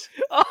Nights.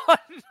 Oh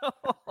no,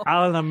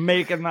 Alan, I'm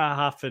making that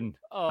happen.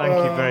 Thank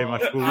you very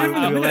much.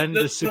 We'll end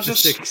the Super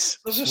Six.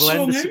 We'll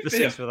end the Super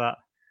Six with that.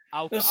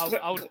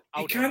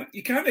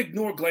 You can't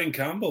ignore Glenn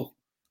Campbell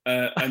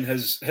and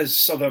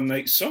his Southern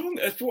Nights song.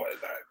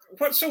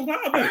 What's all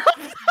that about?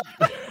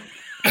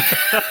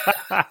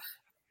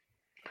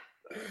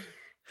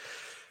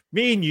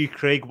 Me and you,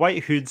 Craig,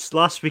 White Hoods.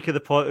 Last week of the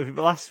pod.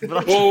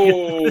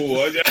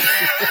 Oh,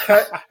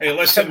 hey,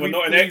 listen, we're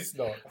not in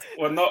Exeter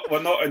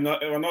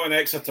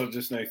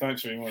just now.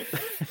 Thanks very much,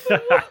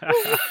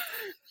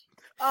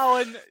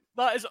 Alan.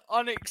 That is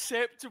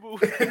unacceptable.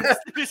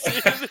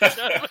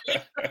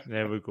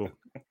 There we go.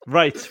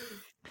 Right.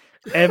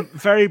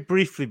 Very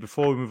briefly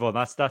before we move on,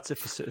 that's it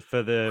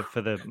for the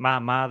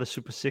the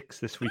Super Six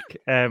this week.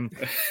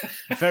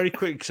 Very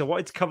quick, because I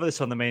wanted to cover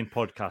this on the main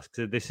podcast.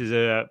 Because this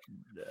is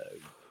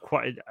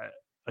quite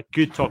a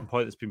good talking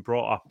point that's been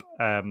brought up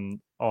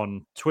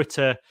on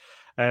Twitter.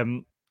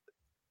 The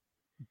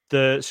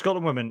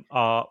Scotland women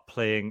are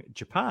playing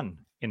Japan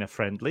in a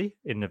friendly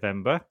in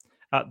November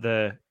at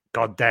the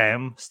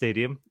goddamn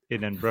stadium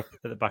in Edinburgh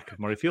at the back of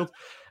Murrayfield.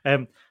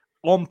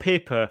 On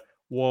paper,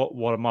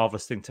 what a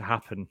marvellous thing to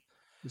happen.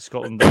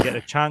 Scotland, they get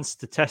a chance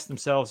to test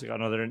themselves. They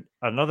got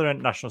another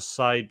international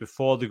side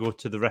before they go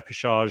to the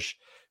repechage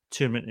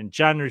tournament in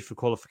January for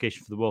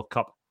qualification for the World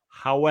Cup.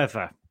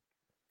 However,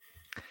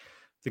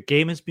 the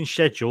game has been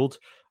scheduled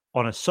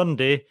on a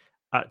Sunday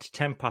at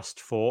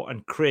 4:10.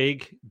 And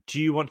Craig,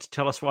 do you want to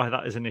tell us why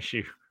that is an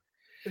issue?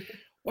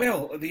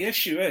 Well, the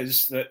issue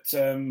is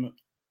that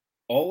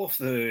all of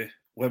the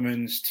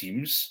women's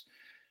teams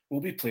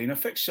will be playing a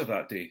fixture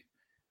that day.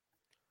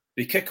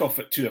 They kick off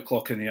at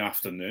 2:00 in the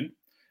afternoon.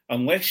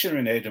 Unless you're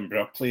in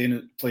Edinburgh playing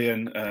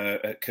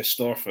at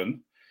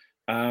Kistorfin,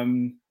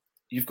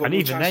 you've got. And no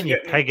even chance then, you're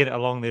pegging it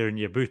along there in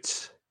your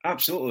boots.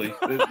 Absolutely,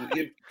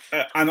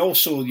 and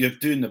also you're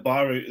doing the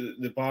bar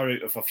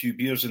out of a few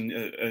beers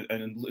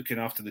and looking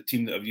after the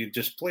team that you've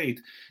just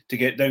played to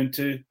get down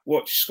to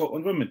watch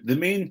Scotland women. The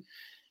main,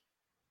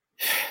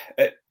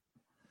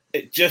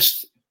 it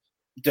just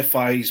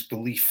defies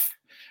belief.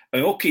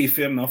 And okay,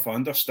 fair enough. I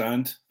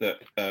understand that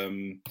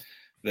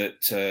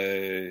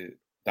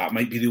that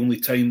might be the only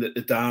time that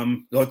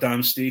the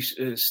goddamn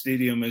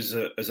stadium is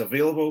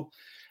available,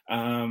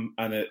 and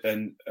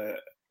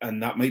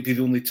that might be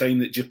the only time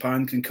that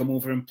Japan can come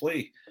over and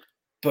play.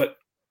 But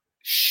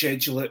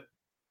schedule it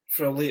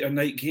for a later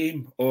night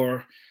game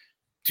or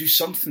do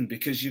something,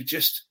 because you've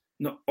just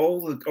not all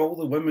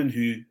the women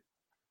who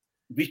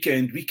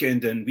weekend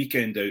in,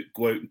 weekend out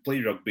go out and play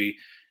rugby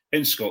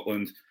in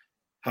Scotland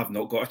have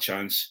not got a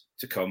chance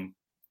to come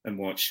and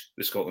watch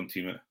the Scotland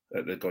team at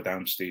the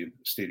goddamn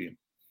stadium.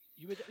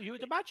 You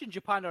would imagine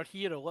Japan are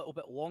here a little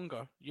bit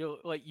longer. You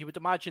would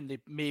imagine they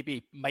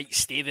maybe might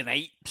stay the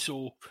night.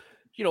 So,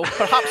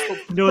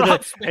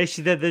 perhaps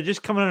actually they're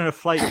just coming on a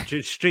flight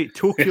straight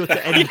Tokyo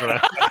to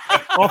Edinburgh,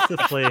 off the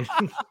plane,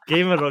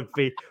 game of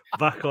rugby,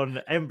 back on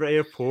Edinburgh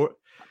Airport.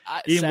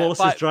 Ian Wallace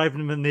is driving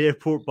them in the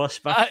airport bus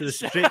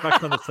straight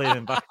back on the plane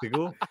and back to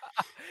go.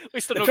 At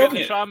least they're not getting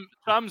the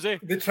trams, eh?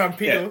 The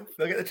Trampedo. Yeah.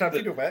 They'll get the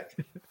Trampedo back.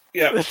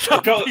 Yeah.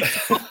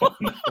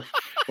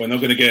 We're not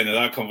going to get into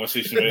that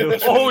conversation. Right?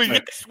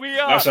 Yes, we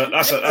are.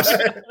 That's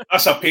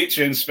a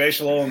Patreon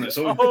special on its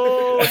own.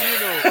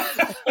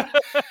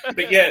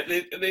 But yeah,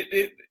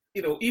 they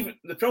even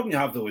the problem you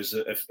have though is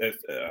that if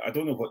I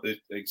don't know what the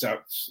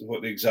exact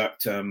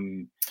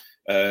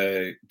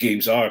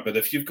games are, but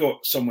if you've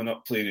got someone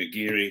up playing at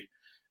Gary,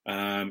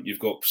 you've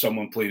got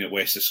someone playing at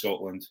West of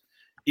Scotland,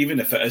 even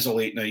if it is a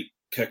late night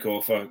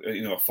kickoff, a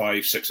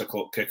 5-6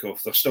 o'clock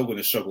kickoff, they're still going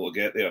to struggle to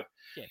get there.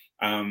 Yeah.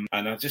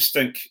 And I just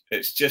think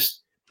it's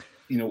just,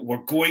 we're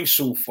going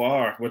so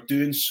far, we're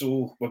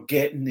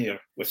getting there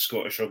with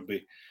Scottish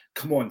rugby.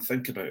 Come on,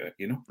 think about it,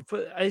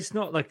 But it's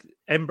not like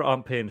Edinburgh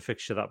aren't playing the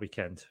fixture that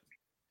weekend,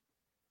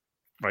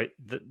 right?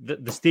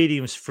 The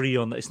stadium's free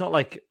on. It's not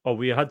like,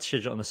 we had to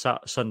schedule on the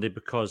Sunday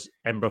because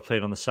Edinburgh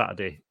played on the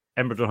Saturday.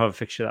 Edinburgh don't have a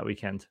fixture that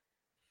weekend,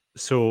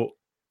 so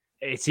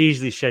it's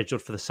easily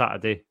scheduled for the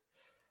Saturday.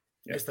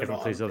 Yeah, is there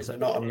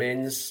not a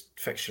men's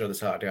fixture on the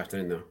Saturday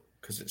afternoon though?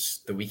 Because it's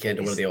the weekend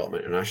of one of the Autumn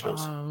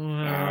Internationals.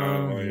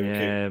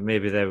 Yeah,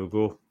 maybe there we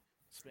go.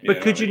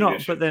 But could you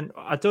not? But then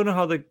I don't know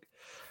how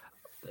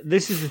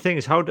this is the thing,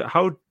 is how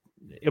it'll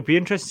be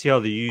interesting to see how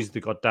they use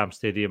the goddamn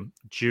stadium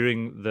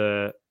during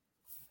the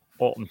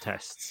autumn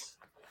tests,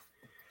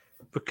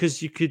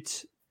 because you could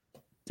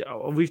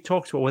we've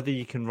talked about whether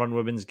you can run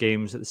women's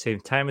games at the same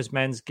time as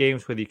men's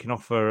games, whether you can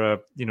offer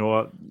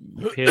you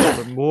pay a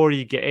little bit more,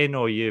 you get in,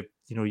 or you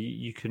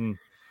can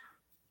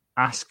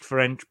ask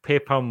for pay a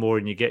pound more,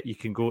 and you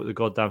can go to the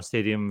goddamn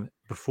stadium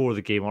before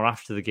the game or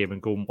after the game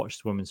and go and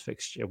watch the women's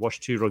fixture, watch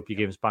 2 rugby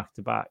games back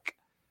to back.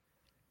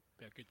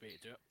 Be a good way to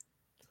do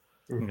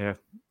it.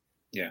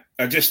 Yeah.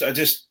 I just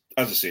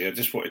as I say, I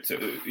just wanted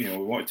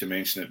to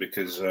mention it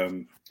because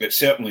it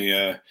certainly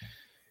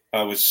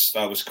I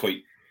was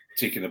quite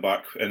taken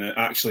aback, and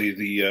actually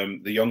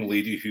the young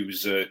lady who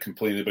was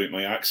complaining about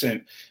my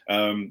accent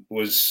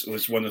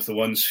was one of the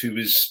ones who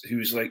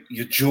was like,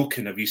 "You're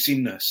joking? Have you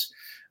seen this?"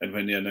 And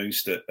when they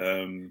announced it,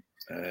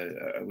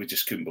 we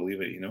just couldn't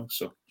believe it,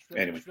 So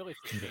anyway, it's really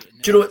frustrating.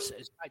 Do you know it's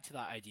back to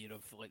that idea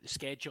of like the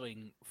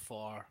scheduling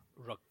for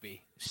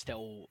rugby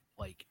still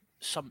like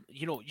some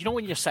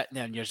when you're sitting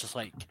there and you're just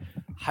like,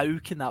 how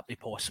can that be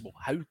possible?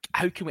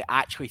 How can we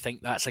actually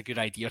think that's a good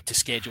idea to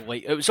schedule?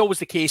 Like, it was always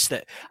the case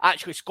that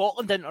actually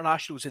Scotland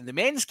internationals in the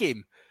men's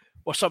game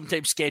were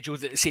sometimes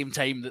scheduled at the same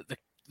time that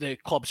the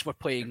clubs were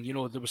playing.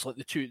 There was like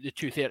the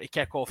 2:30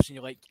 kickoffs, and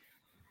you're like,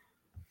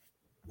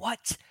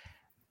 what?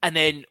 And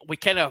then we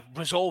kind of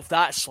resolved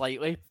that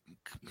slightly.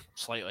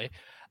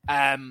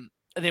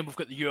 And then we've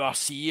got the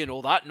URC and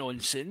all that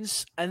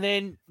nonsense. And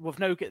then we've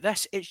now got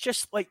this. It's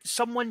just like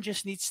someone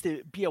just needs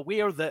to be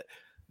aware that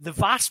the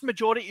vast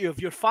majority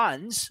of your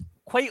fans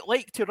quite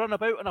like to run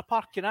about in a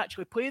park and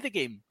actually play the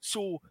game.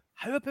 So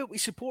how about we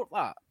support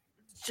that?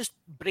 It's just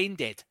brain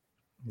dead.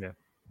 Yeah.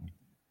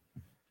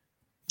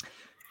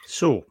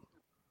 So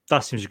that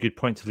seems a good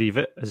point to leave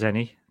it as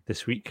any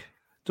this week.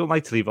 Don't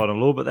like to leave it on a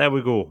low, but there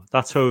we go.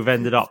 That's how we've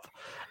ended up.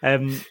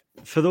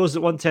 For those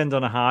that want to end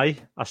on a high,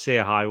 I say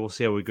a high. We'll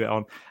see how we get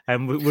on.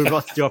 We're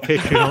about to do our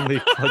Patreon-only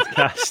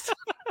podcast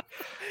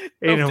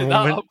in a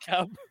moment.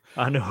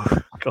 I know.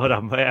 God,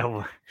 I'm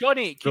well.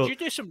 Johnny, could you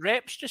do some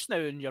reps just now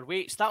in your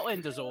weights? That'll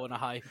end us all on a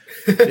high.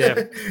 Yeah.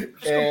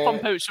 Just go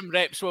pump out some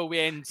reps while we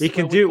end. You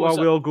can do it while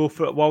we all go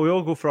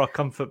for our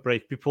comfort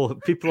break. People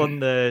on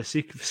the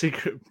secret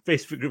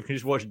Facebook group can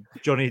just watch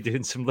Johnny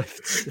doing some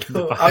lifts.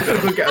 I'm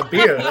going to go get a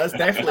beer. That's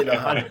definitely not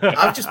high.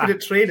 I've just been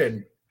at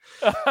training.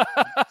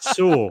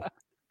 So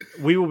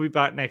we will be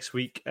back next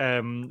week.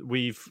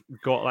 We've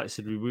got, like I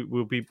said,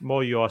 we'll be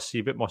more URC,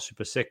 a bit more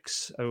Super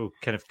 6. We'll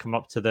kind of come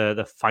up to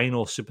the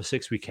final Super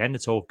 6 weekend.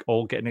 It's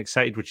all getting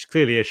excited, which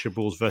clearly is Ayrshire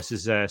Bulls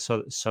versus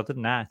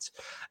Southern Nats.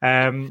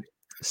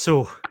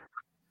 So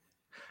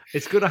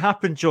it's going to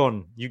happen,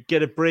 John. You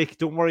get a break.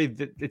 Don't worry,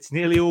 it's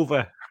nearly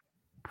over.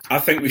 I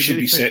think we should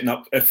be setting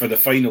up for the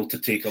final to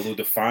take a load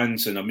of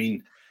fans, and I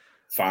mean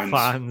fans.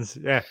 Fans,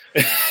 yeah.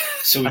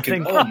 So we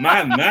can. Oh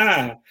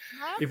man!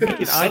 If we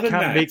can,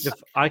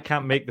 I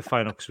can't make the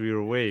final because we were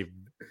away.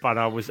 But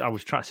I was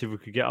trying to see if we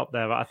could get up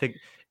there. But I think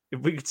if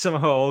we could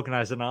somehow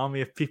organise an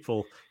army of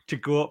people to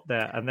go up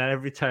there, and then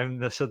every time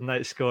the Southern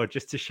Knights score,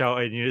 just to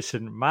shout in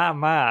unison, "Ma!"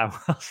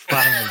 whilst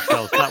fanning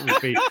themselves,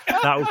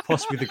 that would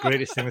possibly be the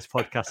greatest thing this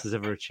podcast has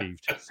ever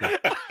achieved. So,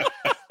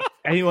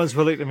 anyone's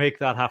willing to make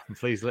that happen,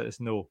 please let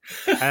us know.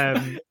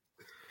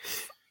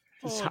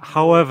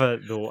 However,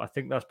 though, I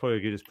think that's probably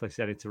a good place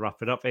to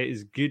wrap it up. It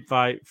is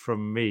goodbye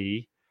from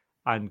me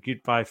and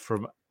goodbye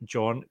from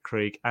John,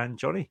 Craig, and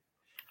Johnny.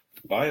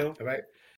 Bye. All right.